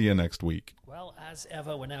 We'll see you next week. Well, as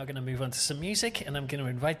ever, we're now going to move on to some music, and I'm going to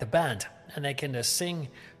invite the band, and they're going to sing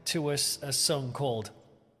to us a song called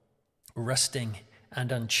Rusting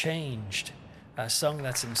and Unchanged, a song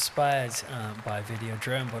that's inspired by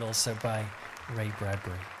Videodrome, but also by Ray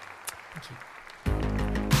Bradbury. Thank you.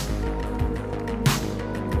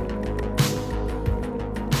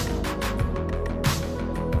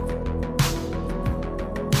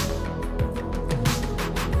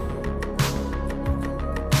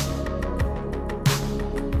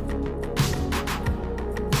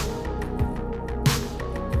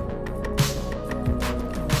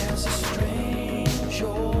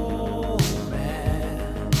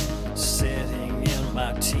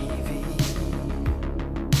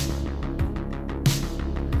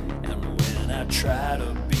 Try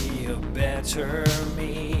to be a better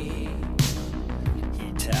me.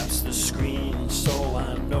 He taps the screen so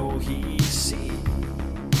I know he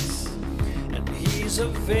sees. And he's a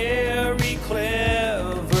very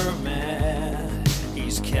clever man.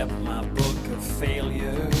 He's kept my book of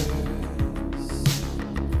failures.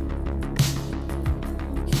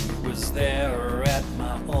 He was there at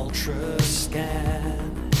my ultra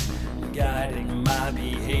scan, guiding my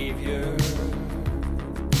behavior.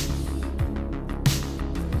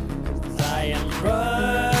 I am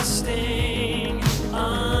rusting,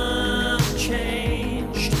 unchanged,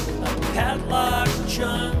 a padlocked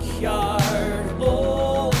junkyard,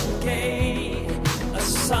 old gate, a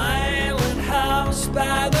silent house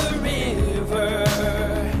by the river,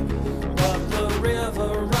 but the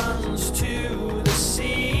river runs to the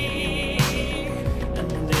sea,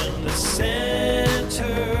 and in the center,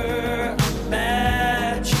 a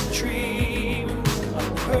magic dream, a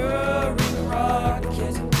purring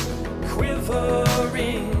rocket,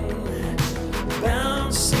 quivering,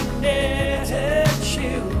 bouncing knitted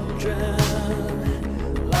children,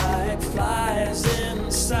 like flies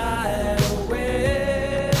inside a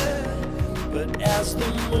web. But as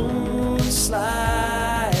the moon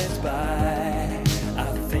slides by, I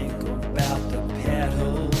think about the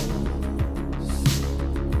petals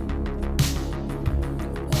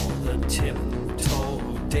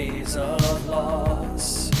days of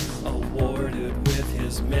loss, awarded with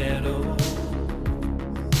his medal.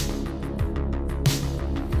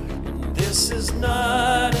 This is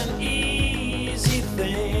not an easy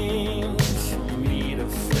thing for me to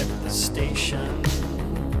flip the station.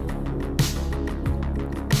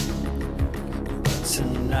 But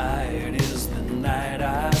tonight is the night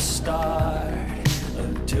I start a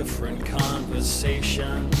different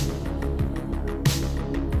conversation.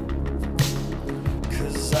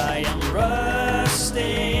 'Cause I am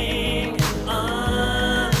rusting,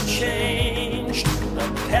 unchanged, a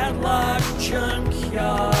padlocked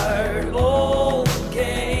junkyard, old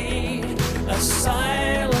gate, a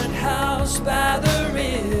silent house by the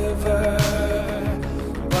river.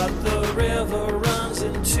 But the river runs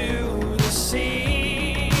into the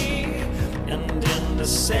sea, and in the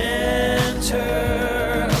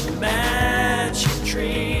center, a magic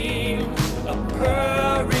dream, a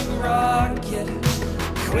purring rocket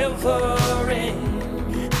quivering.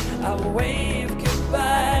 I wave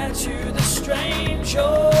goodbye to the strange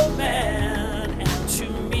old man, and to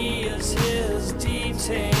me as his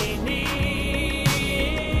detainee.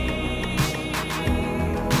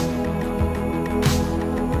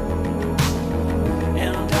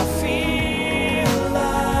 And I feel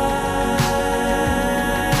like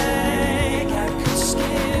I could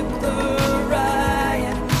skip the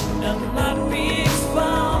riot and not be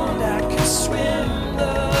found. I could swim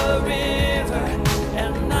the river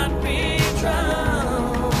and not be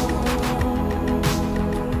drowned.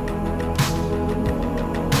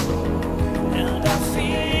 And I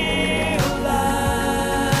feel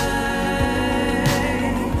like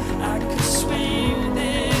I could swing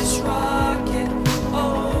this rocket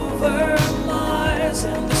over Mars,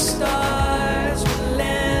 and the stars would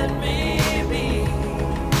let me be.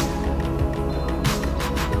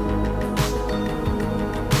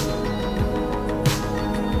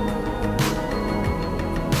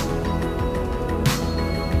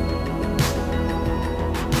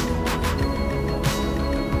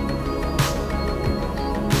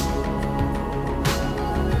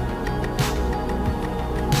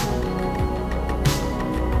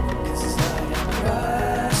 Cause I am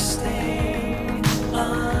rusting,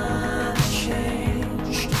 unchanged,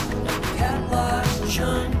 a padlocked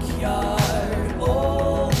junkyard,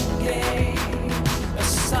 old gate, a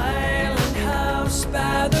silent house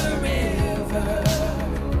by the river.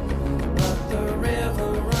 But the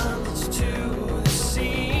river runs to the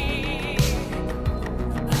sea.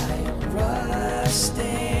 I am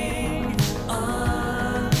rusting,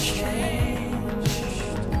 unchanged.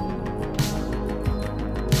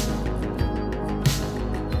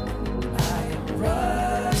 I am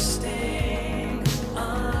rusting,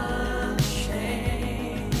 unchanged.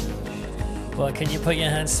 Well, can you put your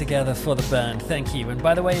hands together for the band? Thank you. And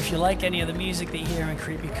by the way, if you like any of the music that you hear in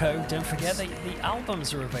Creepy Cove, don't forget that the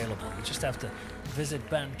albums are available. You just have to visit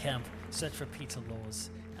Bandcamp, search for Peter Laws.